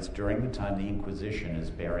 but it's during the time the Inquisition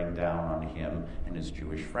is bearing down on him and his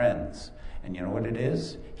Jewish friends. And you know what it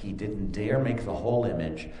is? He didn't dare make the whole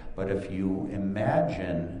image, but if you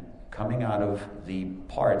imagine coming out of the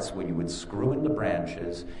parts where you would screw in the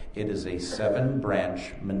branches, it is a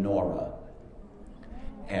 7-branch menorah.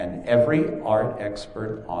 And every art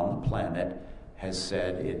expert on the planet has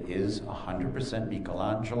said it is 100%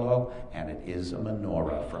 Michelangelo, and it is a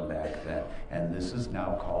menorah from back then. And this is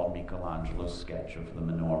now called Michelangelo's sketch of the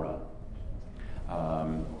menorah.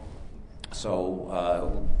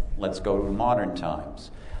 Let's go to modern times.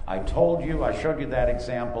 I showed you that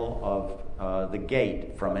example of the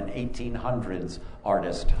gate from an 1800s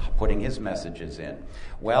artist putting his messages in.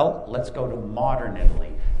 Well, let's go to modern Italy.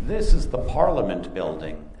 This is the Parliament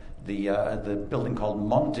building. The building called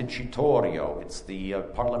Montecitorio. It's the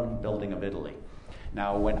Parliament building of Italy.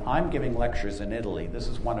 Now, when I'm giving lectures in Italy, this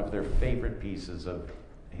is one of their favorite pieces of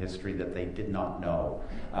history that they did not know.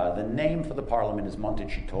 The name for the Parliament is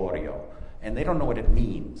Montecitorio, and they don't know what it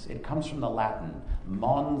means. It comes from the Latin,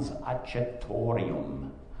 Mons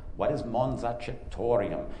Accetorium. What is Mons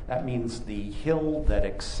Accetorium? That means the hill that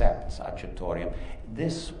accepts, Accetorium.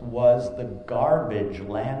 This was the garbage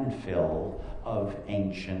landfill of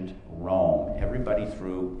ancient Rome. Everybody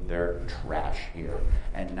threw their trash here.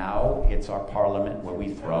 And now it's our parliament where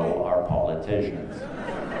we throw our politicians.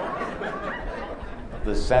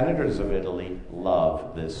 The senators of Italy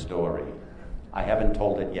love this story. I haven't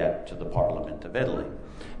told it yet to the Parliament of Italy.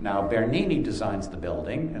 Now, Bernini designs the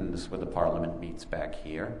building, and this is where the Parliament meets back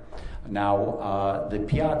here. Now, the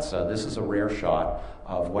piazza, this is a rare shot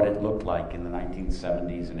of what it looked like in the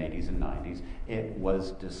 1970s and 80s and 90s. It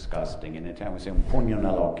was disgusting. In Italian, we say un pugno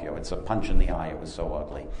nell'occhio. It's a punch in the eye. It was so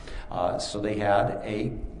ugly. So they had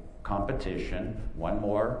a competition, one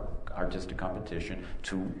more artistic competition,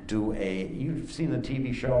 to do you've seen the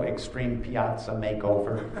TV show Extreme Piazza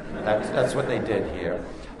Makeover? That's what they did here.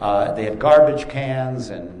 They had garbage cans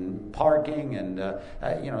and parking and,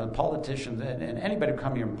 the politicians and anybody would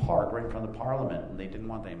come here and park right in front of the Parliament, and they didn't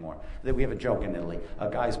want that anymore. We have a joke in Italy. A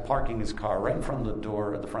guy's parking his car right in front of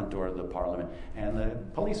the front door of the Parliament, and the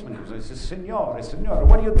policeman comes and says, Signore,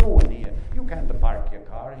 what are you doing here? You can't park your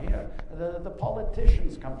car here. The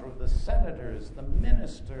politicians come through, the senators, the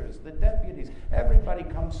ministers, the deputies, everybody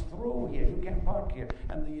comes through here. You can't park here.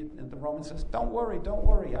 And the Roman says, don't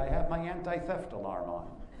worry, I have my anti-theft alarm on.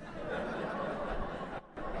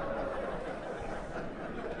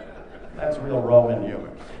 That's real Roman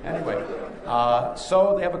humor. Anyway,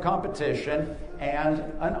 So they have a competition, and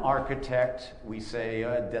an architect, we say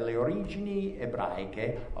delle origini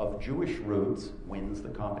ebraiche, of Jewish roots, wins the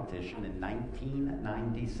competition in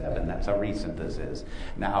 1997. That's how recent this is.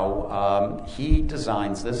 Now, he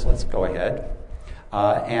designs this. Let's go ahead.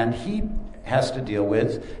 And he has to deal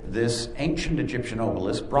with this ancient Egyptian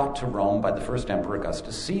obelisk brought to Rome by the first emperor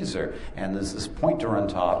Augustus Caesar. And there's this pointer on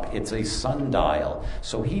top. It's a sundial.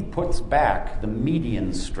 So he puts back the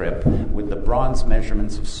median strip with the bronze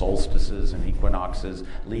measurements of solstices and equinoxes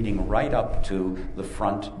leading right up to the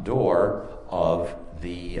front door of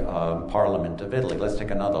the Parliament of Italy. Let's take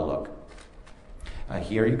another look.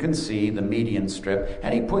 Here you can see the median strip,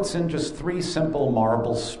 and he puts in just 3 simple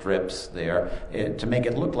marble strips there to make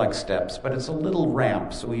it look like steps, but it's a little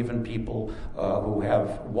ramp, so even people who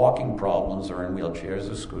have walking problems or in wheelchairs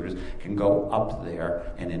or scooters can go up there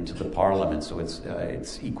and into the Parliament, so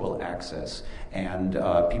it's equal access. And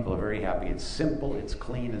people are very happy. It's simple, it's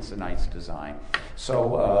clean, it's a nice design.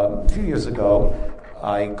 So a few years ago,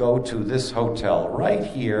 I go to this hotel right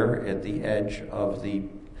here at the edge of the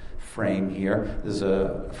frame here. There's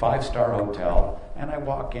a 5-star hotel, and I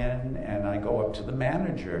walk in and I go up to the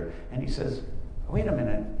manager, and he says, "Wait a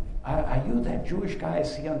minute, are you that Jewish guy I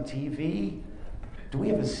see on TV? Do we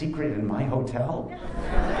have a secret in my hotel?"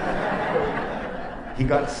 He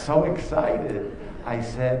got so excited. I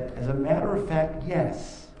said, "As a matter of fact,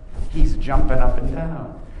 yes." He's jumping up and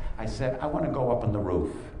down. I said, "I want to go up on the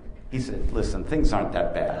roof." He said, "Listen, things aren't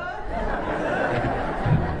that bad."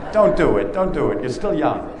 Don't do it. You're still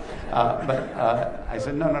young. But I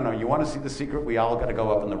said, no, you want to see the secret? We all got to go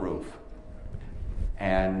up on the roof.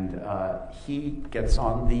 And he gets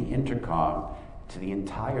on the intercom to the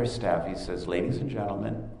entire staff. He says, "Ladies and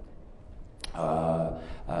gentlemen,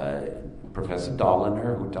 Professor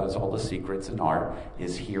Doliner, who does all the secrets in art,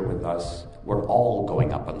 is here with us. We're all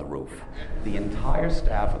going up on the roof." The entire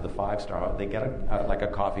staff of the 5-star, they get like a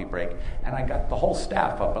coffee break, and I got the whole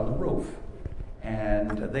staff up on the roof. And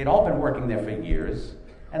they'd all been working there for years,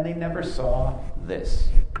 and they never saw this.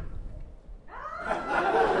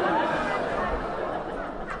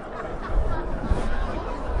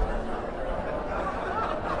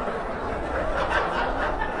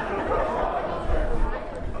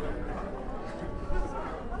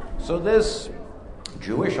 So this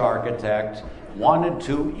Jewish architect wanted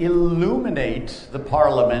to illuminate the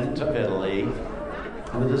Parliament of Italy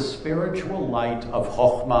with the spiritual light of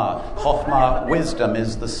Chokhmah. Chokhmah, wisdom,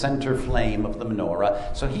 is the center flame of the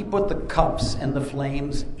menorah. So he put the cups and the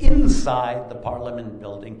flames inside the Parliament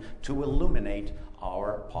building to illuminate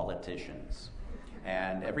our politicians.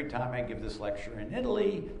 And every time I give this lecture in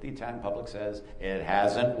Italy, the Italian public says, "It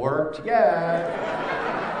hasn't worked yet."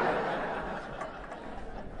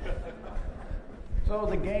 So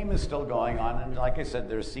the game is still going on, and like I said,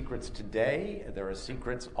 there are secrets today. There are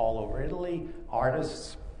secrets all over Italy.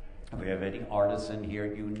 Artists, if we have any artists in here,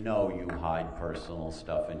 you know you hide personal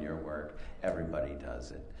stuff in your work. Everybody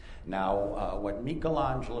does it. Now, what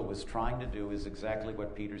Michelangelo was trying to do is exactly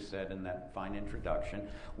what Peter said in that fine introduction,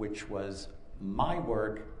 which was, my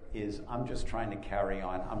work is, I'm just trying to carry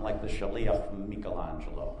on. I'm like the Shaliach from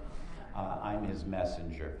Michelangelo. I'm his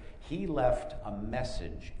messenger. He left a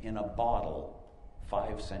message in a bottle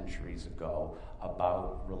 5 centuries ago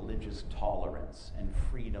about religious tolerance and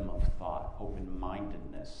freedom of thought,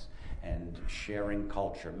 open-mindedness, and sharing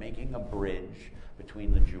culture, making a bridge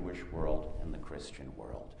between the Jewish world and the Christian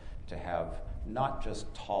world, to have not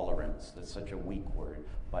just tolerance, that's such a weak word,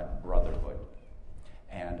 but brotherhood.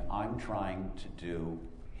 And I'm trying to do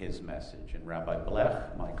his message. And Rabbi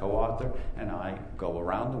Blech, my co-author, and I go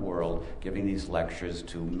around the world giving these lectures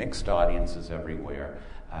to mixed audiences everywhere,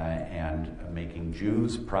 and making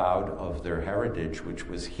Jews proud of their heritage, which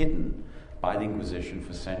was hidden by the Inquisition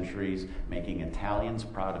for centuries, making Italians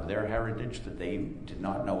proud of their heritage that they did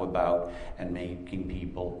not know about, and making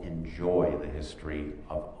people enjoy the history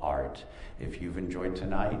of art. If you've enjoyed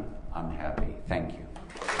tonight, I'm happy. Thank you.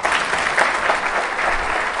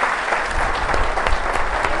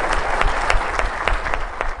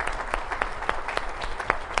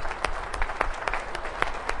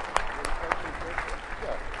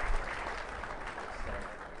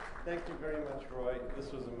 Thank you very much, Roy.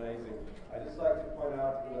 This was amazing. I'd just like to point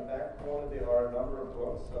out in the back corner there are a number of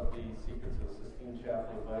books of the Secrets of Sistine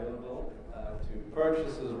Chapel available to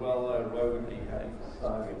purchase as well. Roy would be happy to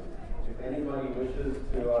sign it. If anybody wishes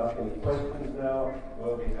to ask any questions now,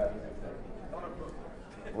 we'll be happy to take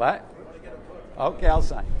them. What? Okay, I'll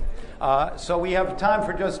sign. So we have time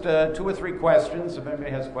for just 2 or 3 questions, if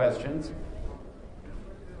anybody has questions.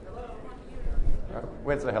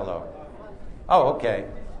 Where's the hello? Oh, okay.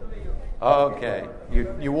 Okay.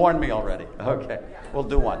 You warned me already. Okay. We'll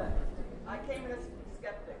do one. I came in as a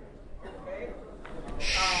skeptic. Okay?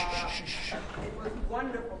 It was a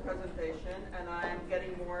wonderful presentation, and I'm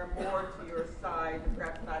getting more and more to your side,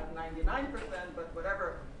 perhaps not 99%, but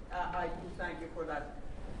whatever. I do thank you for that.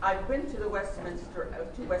 I've been to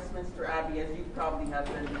Westminster Abbey, as you probably have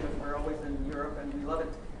been, because we're always in Europe and we love it.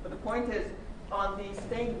 But the point is, on the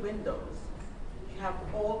stained windows, you have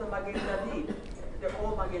all the Magen David. They're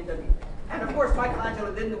all Magen David. And of course,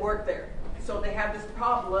 Michelangelo didn't work there. So they have this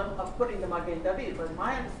problem of putting the Magen David. But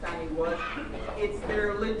my understanding was it's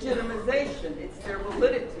their legitimization, it's their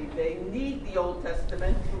validity. They need the Old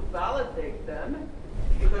Testament to validate them,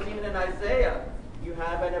 because even in Isaiah, you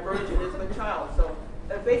have, and a virgin is the child. So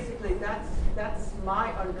basically, that's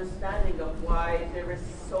my understanding of why there is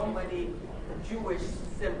so many Jewish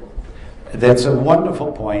symbols. That's a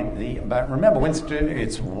wonderful point. But remember, Winston,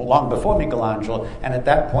 it's long before Michelangelo, and at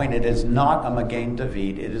that point it is not a Magen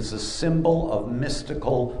David. It is a symbol of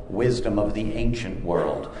mystical wisdom of the ancient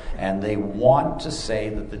world. And they want to say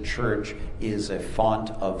that the church is a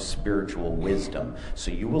font of spiritual wisdom.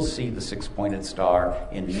 So you will see the six-pointed star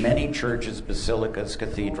in many churches, basilicas,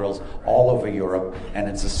 cathedrals, all over Europe, and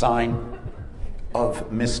it's a sign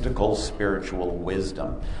of mystical spiritual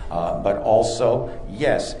wisdom. But also,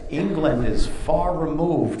 yes, England is far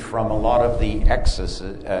removed from a lot of the excesses,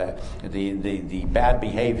 the bad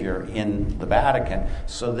behavior in the Vatican,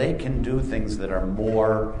 so they can do things that are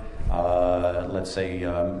more, let's say,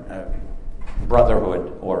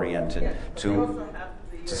 brotherhood oriented, Yes,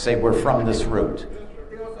 to say we're from this root.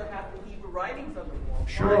 They also have the Hebrew writings on the wall.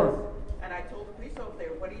 Sure. And I told the priest over there,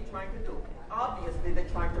 what are you trying to do? Obviously, they're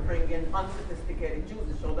trying to bring in unsophisticated Jews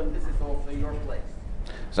to show them this is also your place.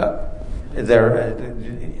 So,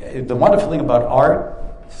 the wonderful thing about art,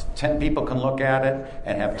 10 people can look at it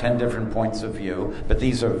and have 10 different points of view, but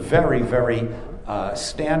these are very, very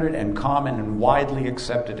standard and common and widely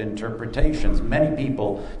accepted interpretations. Many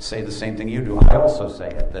people say the same thing you do. I also say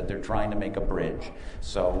it, that they're trying to make a bridge.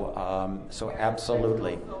 So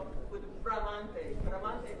absolutely. So with Bramante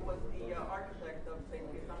was the architect of St.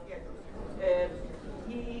 Peter.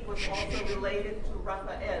 He was also related to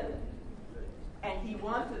Raphael, and he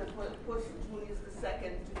wanted to push Julius II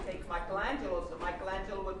to take Michelangelo, so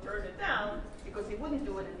Michelangelo would turn it down because he wouldn't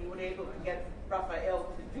do it, and he would be able to get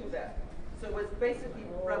Raphael to do that. So it was basically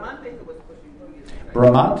Bramante who was pushing Julius II.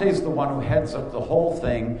 Bramante is the one who heads up the whole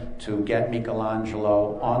thing to get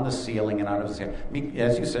Michelangelo on the ceiling and out of the ceiling.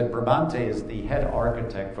 As you said, Bramante is the head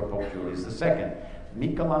architect for Pope Julius II.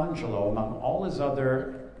 Michelangelo, among all his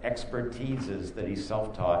other expertises that he's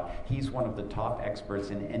self-taught, he's one of the top experts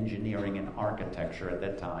in engineering and architecture at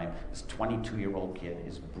that time. This 22-year-old kid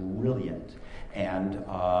is brilliant. And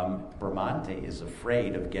Bramante is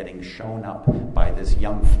afraid of getting shown up by this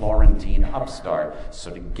young Florentine upstart. So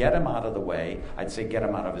to get him out of the way, I'd say get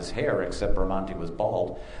him out of his hair, except Bramante was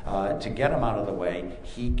bald. To get him out of the way,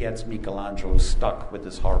 he gets Michelangelo stuck with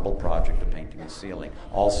this horrible project of painting the ceiling.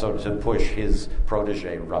 Also to push his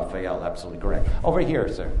protege, Raphael, absolutely correct. Over here,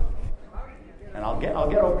 sir. And I'll get over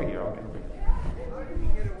here. I'll get over here. How did he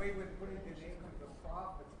get away with putting the name of the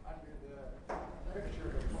prophets under the picture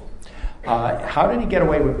of Moses? How did he get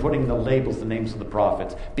away with putting the labels, the names of the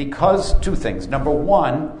prophets? Because two things. Number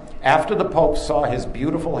one, after the Pope saw his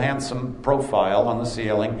beautiful, handsome profile on the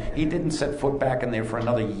ceiling, he didn't set foot back in there for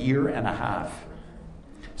another year and a half.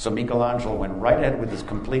 So Michelangelo went right ahead with his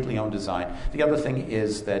completely own design. The other thing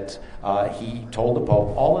is that he told the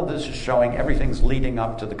Pope, all of this is showing everything's leading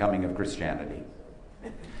up to the coming of Christianity.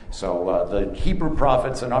 So the Hebrew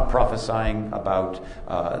prophets are not prophesying about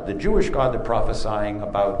the Jewish God, they're prophesying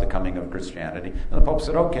about the coming of Christianity. And the Pope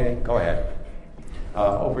said, okay, go ahead.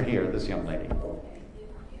 Over here, this young lady. If you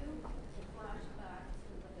flash back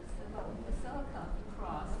to the Basilica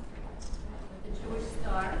cross with the Jewish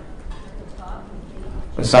star at the top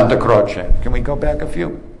of the Santa Croce. Can we go back a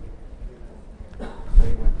few?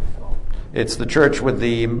 It's the church with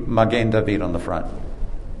the Magen David on the front.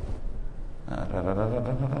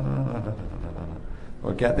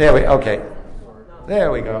 Okay.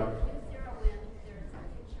 There we go.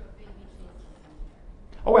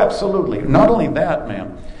 Oh, absolutely. Not only that,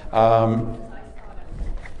 ma'am.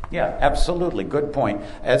 Yeah, absolutely. Good point.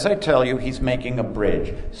 As I tell you, he's making a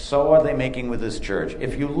bridge. So are they making with this church.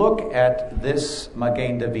 If you look at this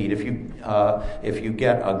Magen David, if you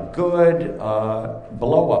get a good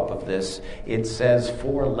blow-up of this, it says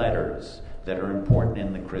 4 letters. that are important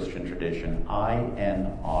in the Christian tradition.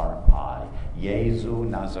 INRI. Jesu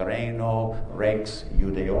Nazareno Rex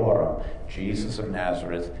Judeorum. Jesus of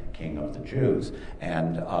Nazareth, King of the Jews.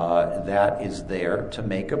 And that is there to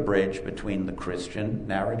make a bridge between the Christian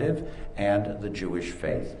narrative and the Jewish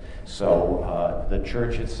faith. So the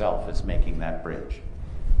church itself is making that bridge.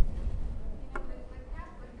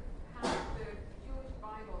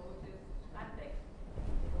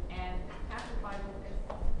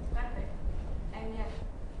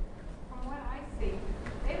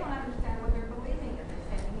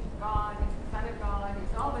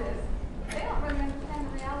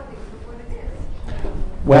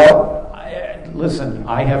 Well, listen,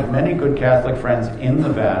 I have many good Catholic friends in the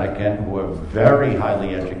Vatican who are very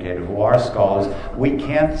highly educated, who are scholars. We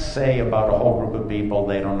can't say about a whole group of people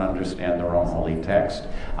they don't understand their own holy text.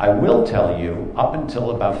 I will tell you, up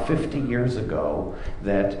until about 50 years ago,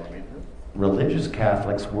 that religious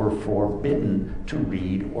Catholics were forbidden to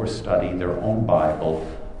read or study their own Bible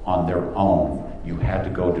on their own. You had to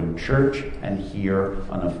go to church and hear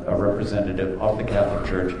a representative of the Catholic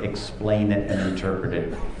Church explain it and interpret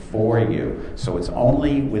it for you. So it's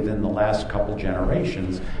only within the last couple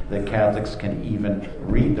generations that Catholics can even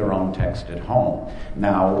read their own text at home.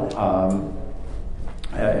 Now,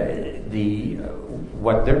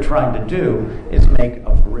 what they're trying to do is make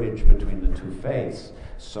a bridge between the two faiths.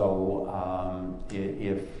 So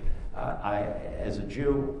as a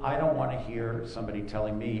Jew, I don't want to hear somebody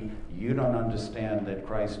telling me, you don't understand that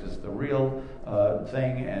Christ is the real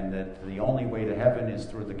thing and that the only way to heaven is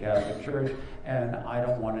through the Catholic Church. And I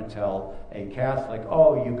don't want to tell a Catholic,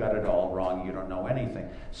 oh, you got it all wrong, you don't know anything.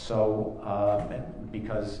 So,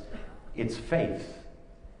 because it's faith.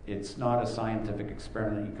 It's not a scientific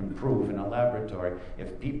experiment you can prove in a laboratory.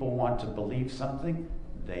 If people want to believe something,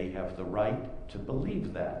 they have the right to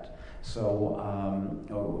believe that. So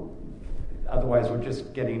otherwise we're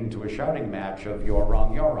just getting into a shouting match of you're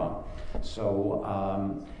wrong, you're wrong. So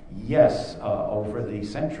yes, over the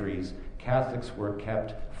centuries, Catholics were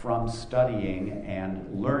kept from studying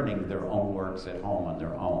and learning their own works at home on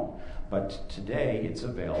their own. But today it's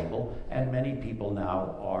available, and many people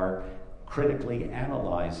now are critically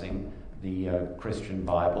analyzing the Christian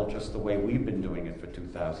Bible just the way we've been doing it for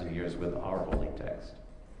 2,000 years with our holy text.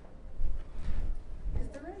 Is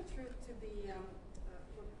there any truth to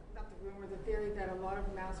not the rumor, the theory that a lot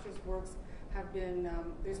of masters' works have been,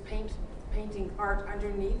 there's painting art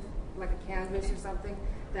underneath, like a canvas or something,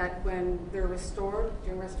 that when they're restored,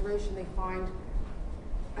 during restoration, they find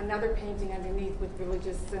another painting underneath with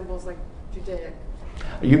religious symbols like Judaic?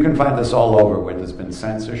 You can find this all over where there's been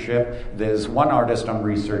censorship. There's one artist I'm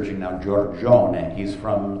researching now, Giorgione. He's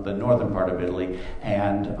from the northern part of Italy,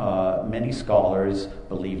 and many scholars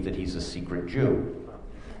believe that he's a secret Jew.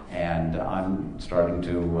 And I'm starting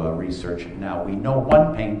to research it now. We know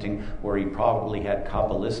one painting where he probably had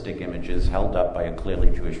Kabbalistic images held up by a clearly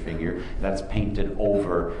Jewish figure that's painted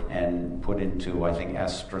over and put into, I think,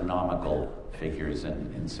 astronomical figures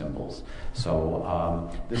and symbols.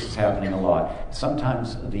 So this is happening a lot.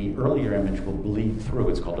 Sometimes the earlier image will bleed through.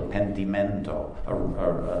 It's called a pentimento,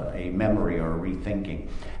 a memory or a rethinking.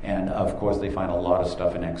 And of course they find a lot of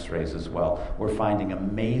stuff in x-rays as well. We're finding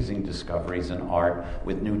amazing discoveries in art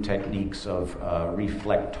with new techniques of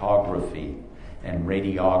reflectography and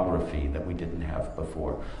radiography that we didn't have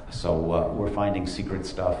before. So we're finding secret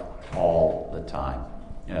stuff all the time.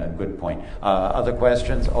 Good point. Other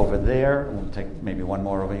questions over there? We'll take maybe one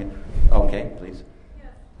more over here. Okay, please.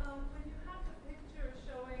 Yes. When you have the picture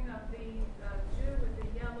showing of the Jew with the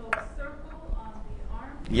yellow circle on the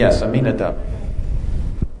arm. Yes, Aminata.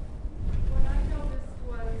 What I noticed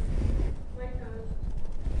was like a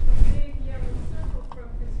big yellow circle from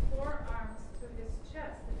his forearms to his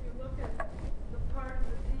chest. If you look at the part of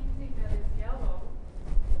the painting that is yellow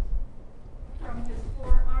from his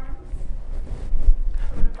forearms.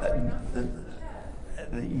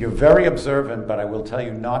 You're very observant, but I will tell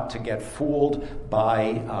you not to get fooled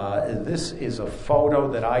by this is a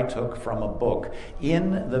photo that I took from a book.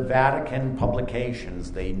 In the Vatican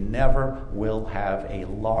publications, they never will have a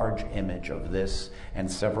large image of this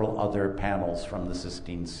and several other panels from the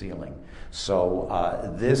Sistine ceiling. So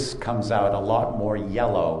this comes out a lot more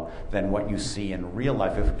yellow than what you see in real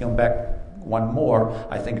life. If we come back one more,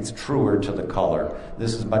 I think it's truer to the color.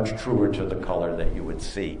 This is much truer to the color that you would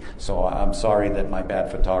see. So I'm sorry that my bad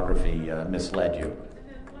photography misled you.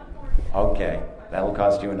 Okay, that'll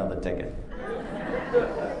cost you another ticket.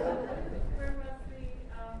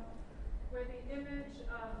 Where the image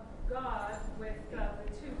of God with the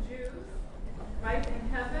two Jews, right in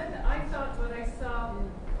heaven, I thought what I saw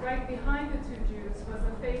right behind the two Jews was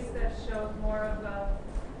a face that showed more of a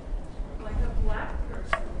like a black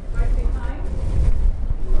person, right behind the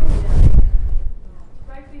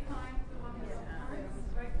one with the horns,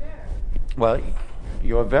 right there. Well,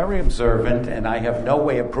 you're very observant, and I have no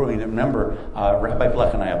way of proving it. Remember, Rabbi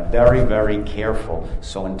Blech and I are very, very careful.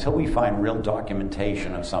 So until we find real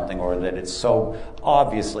documentation of something, or that it's so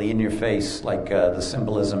obviously in your face, like the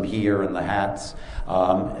symbolism here and the hats,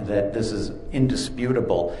 that this is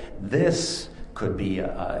indisputable. This could be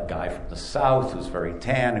a guy from the south who's very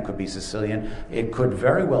tan. It could be Sicilian. It could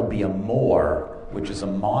very well be a Moor, which is a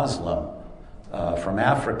Muslim from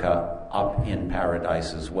Africa, up in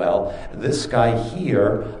paradise as well. This guy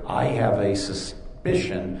here, I have a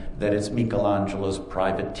suspicion that it's Michelangelo's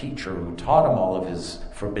private teacher who taught him all of his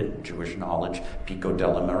forbidden Jewish knowledge, Pico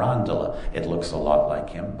della Mirandola. It looks a lot like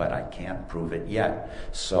him, but I can't prove it yet.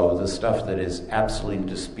 So the stuff that is absolutely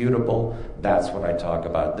indisputable, that's what I talk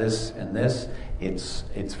about. This and this,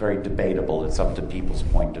 it's very debatable. It's up to people's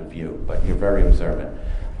point of view, but you're very observant.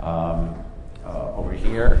 Over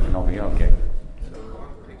here and over here, okay.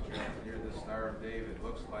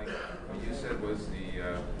 Was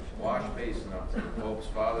the wash basin of the Pope's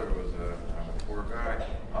father was a poor guy.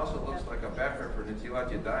 Also looks like a backer for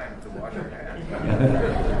Natilat Yadayim to wash your hands.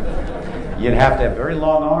 You'd have to have very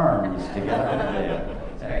long arms to get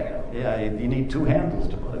up there. Yeah, you need two handles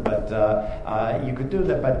to put it, but you could do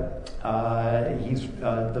that. But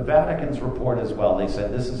the Vatican's report as well. They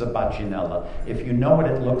said this is a bacinella. If you know what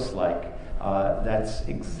it looks like, that's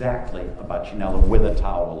exactly a bacinella with a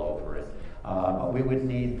towel over it. We would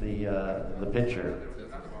need the picture.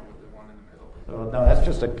 So, no, that's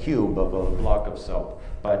just a cube of a block of soap.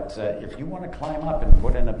 But if you want to climb up and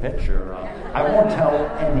put in a picture, I won't tell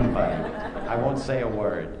anybody. I won't say a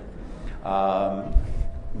word.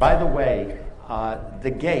 By the way,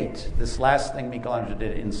 the gate, this last thing Michelangelo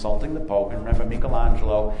did, insulting the Pope, and remember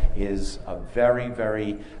Michelangelo is a very,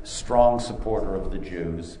 very strong supporter of the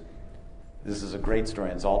Jews. This is a great story,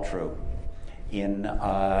 and it's all true. In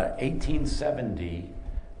 1870,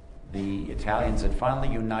 the Italians had finally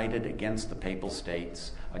united against the Papal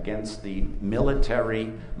States, against the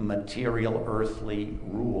military, material, earthly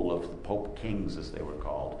rule of the Pope Kings, as they were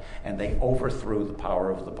called, and they overthrew the power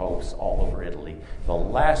of the popes all over Italy. The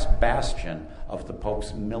last bastion of the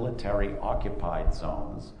Pope's military occupied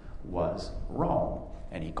zones was Rome,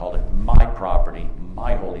 and he called it my property,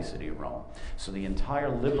 my holy city of Rome. So the entire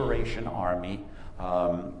liberation army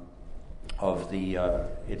of the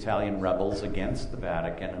Italian rebels against the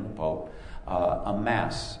Vatican and the Pope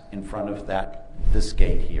amass in front of this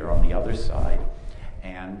gate here on the other side,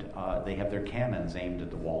 and they have their cannons aimed at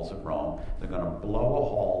the walls of Rome. They're going to blow a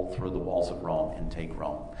hole through the walls of Rome and take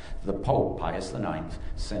Rome. The Pope, Pius IX,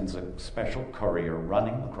 sends a special courier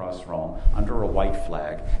running across Rome under a white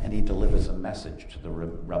flag, and he delivers a message to the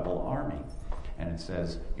rebel army. And it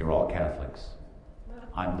says, "You're all Catholics.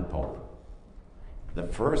 I'm the Pope. The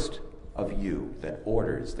first of you that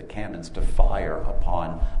orders the cannons to fire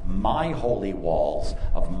upon my holy walls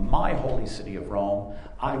of my holy city of Rome,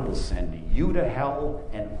 I will send you to hell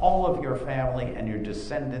and all of your family and your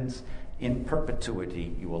descendants in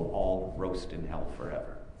perpetuity. You will all roast in hell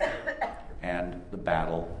forever." And the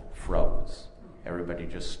battle froze. Everybody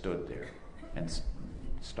just stood there and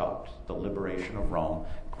stopped. The liberation of Rome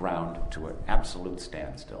ground to an absolute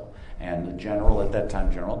standstill. And the general at that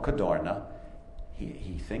time, General Cadorna,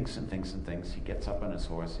 he thinks and thinks and thinks. He gets up on his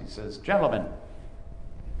horse. He says, "Gentlemen,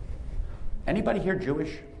 anybody here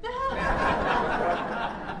Jewish?"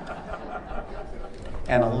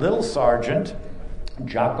 And a little sergeant,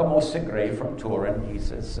 Giacomo Segre from Turin, he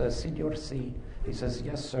says, "Signor Si." He says,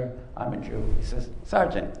 "Yes, sir, I'm a Jew." He says,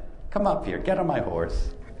 "Sergeant, come up here, get on my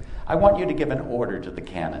horse. I want you to give an order to the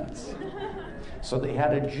cannons." So they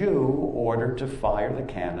had a Jew ordered to fire the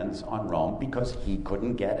cannons on Rome because he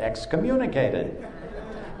couldn't get excommunicated.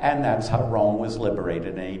 And that's how Rome was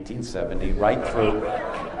liberated in 1870, right through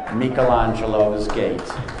Michelangelo's gate.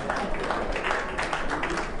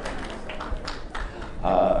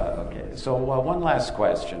 Okay, so one last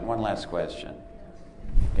question.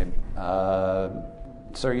 Okay.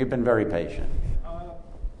 Sir, you've been very patient.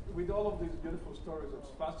 With all of these beautiful stories, it's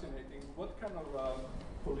fascinating. What kind of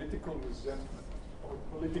political resentment or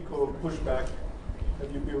political pushback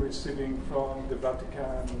have you been receiving from the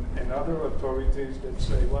Vatican and other authorities that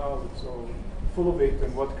say, "Well, it's all full of it,"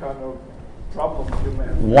 and what kind of problems you may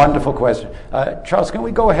have? Wonderful question. Charles, can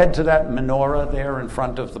we go ahead to that menorah there in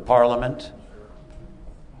front of the Parliament?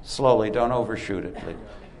 Slowly, don't overshoot it, please.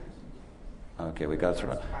 Okay, we got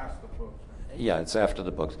through it. Yeah, it's after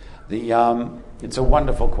the books. It's a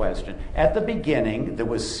wonderful question. At the beginning, there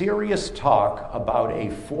was serious talk about a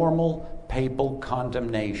formal papal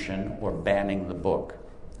condemnation or banning the book.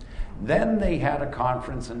 Then they had a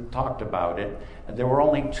conference and talked about it. There were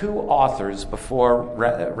only 2 authors before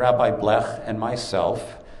Rabbi Blech and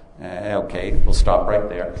myself. Okay, we'll stop right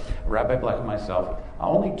there. Rabbi Blech and myself.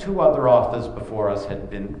 Only 2 other authors before us had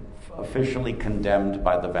been officially condemned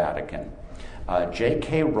by the Vatican.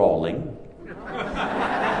 J.K. Rowling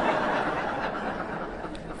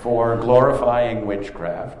for glorifying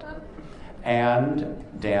witchcraft, and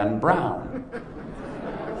Dan Brown.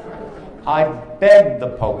 I begged the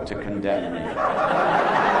Pope to condemn me.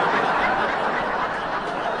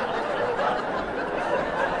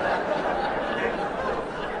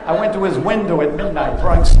 I went to his window at midnight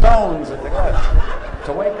throwing stones at the guy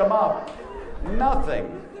to wake him up.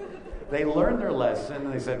 Nothing. They learned their lesson,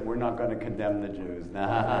 and they said, we're not going to condemn the Jews.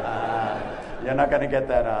 Nah, you're not going to get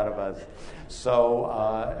that out of us. So,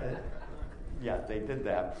 yeah, they did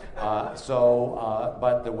that.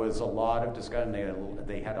 But there was a lot of discussion.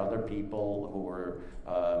 They had other people who were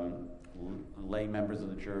lay members of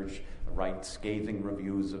the church write scathing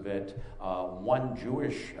reviews of it. One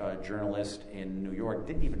Jewish journalist in New York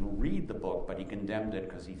didn't even read the book, but he condemned it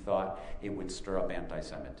because he thought it would stir up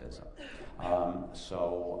anti-Semitism.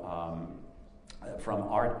 From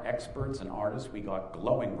art experts and artists, we got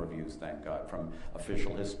glowing reviews, thank God, from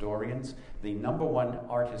official historians. The #1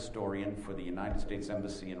 art historian for the United States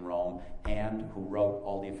Embassy in Rome, and who wrote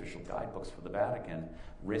all the official guidebooks for the Vatican,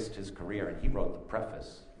 risked his career, and he wrote the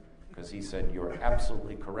preface, because he said, you're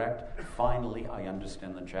absolutely correct. Finally, I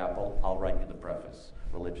understand the chapel. I'll write you the preface.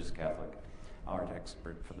 Religious Catholic art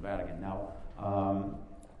expert for the Vatican. Now,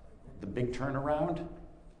 the big turnaround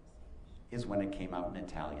is when it came out in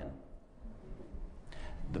Italian.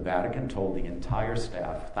 The Vatican told the entire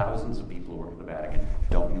staff, thousands of people who work at the Vatican,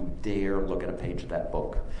 don't you dare look at a page of that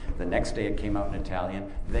book. The next day it came out in Italian.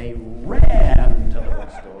 They ran to the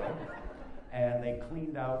bookstore and they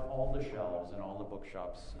cleaned out all the shelves in all the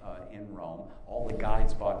bookshops in Rome. All the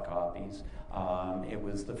guides bought copies. It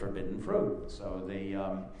was the forbidden fruit. So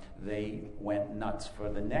they went nuts. For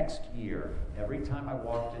the next year, every time I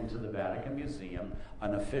walked into the Vatican Museum,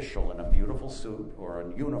 an official in a beautiful suit or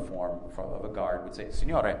a uniform of a guard would say,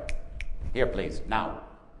 Signore, here please, now.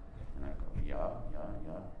 And I go, yeah.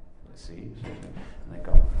 See? And they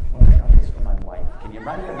go, well, I got this for my wife. Can you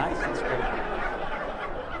write a nice inscription?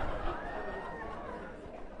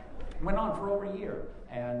 Went on for over a year.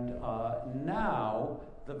 And now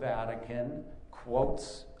the Vatican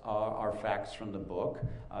quotes our facts from the book.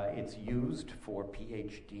 It's used for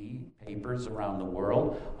PhD papers around the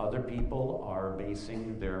world. Other people are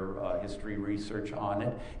basing their history research on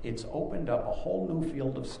it. It's opened up a whole new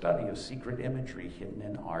field of study of secret imagery hidden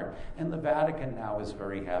in art, and the Vatican now is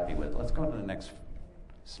very happy with it. Let's go to the next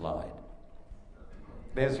slide.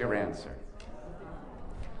 There's your answer.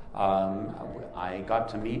 I got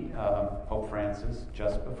to meet Pope Francis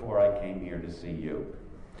just before I came here to see you.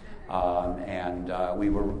 We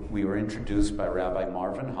were introduced by Rabbi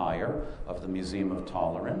Marvin Heyer of the Museum of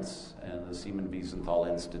Tolerance and the Simon Wiesenthal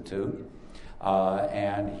Institute.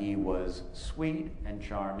 And he was sweet and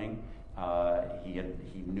charming.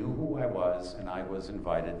 He knew who I was, and I was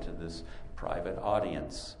invited to this private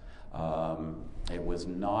audience. It was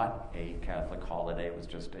not a Catholic holiday, it was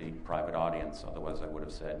just a private audience. Otherwise I would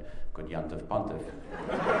have said, good Yantiv Pontif.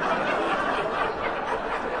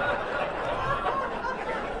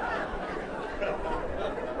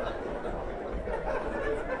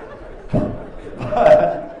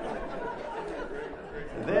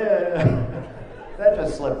 That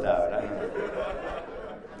just slipped out. I don't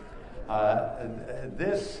know.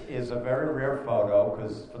 This is a very rare photo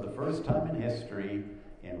because for the first time in history,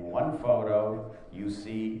 in one photo, you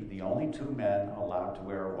see the only 2 men allowed to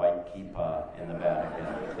wear a white kippah in the Vatican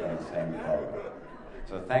in the same photo.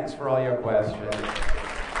 So thanks for all your questions.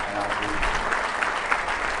 And I'll be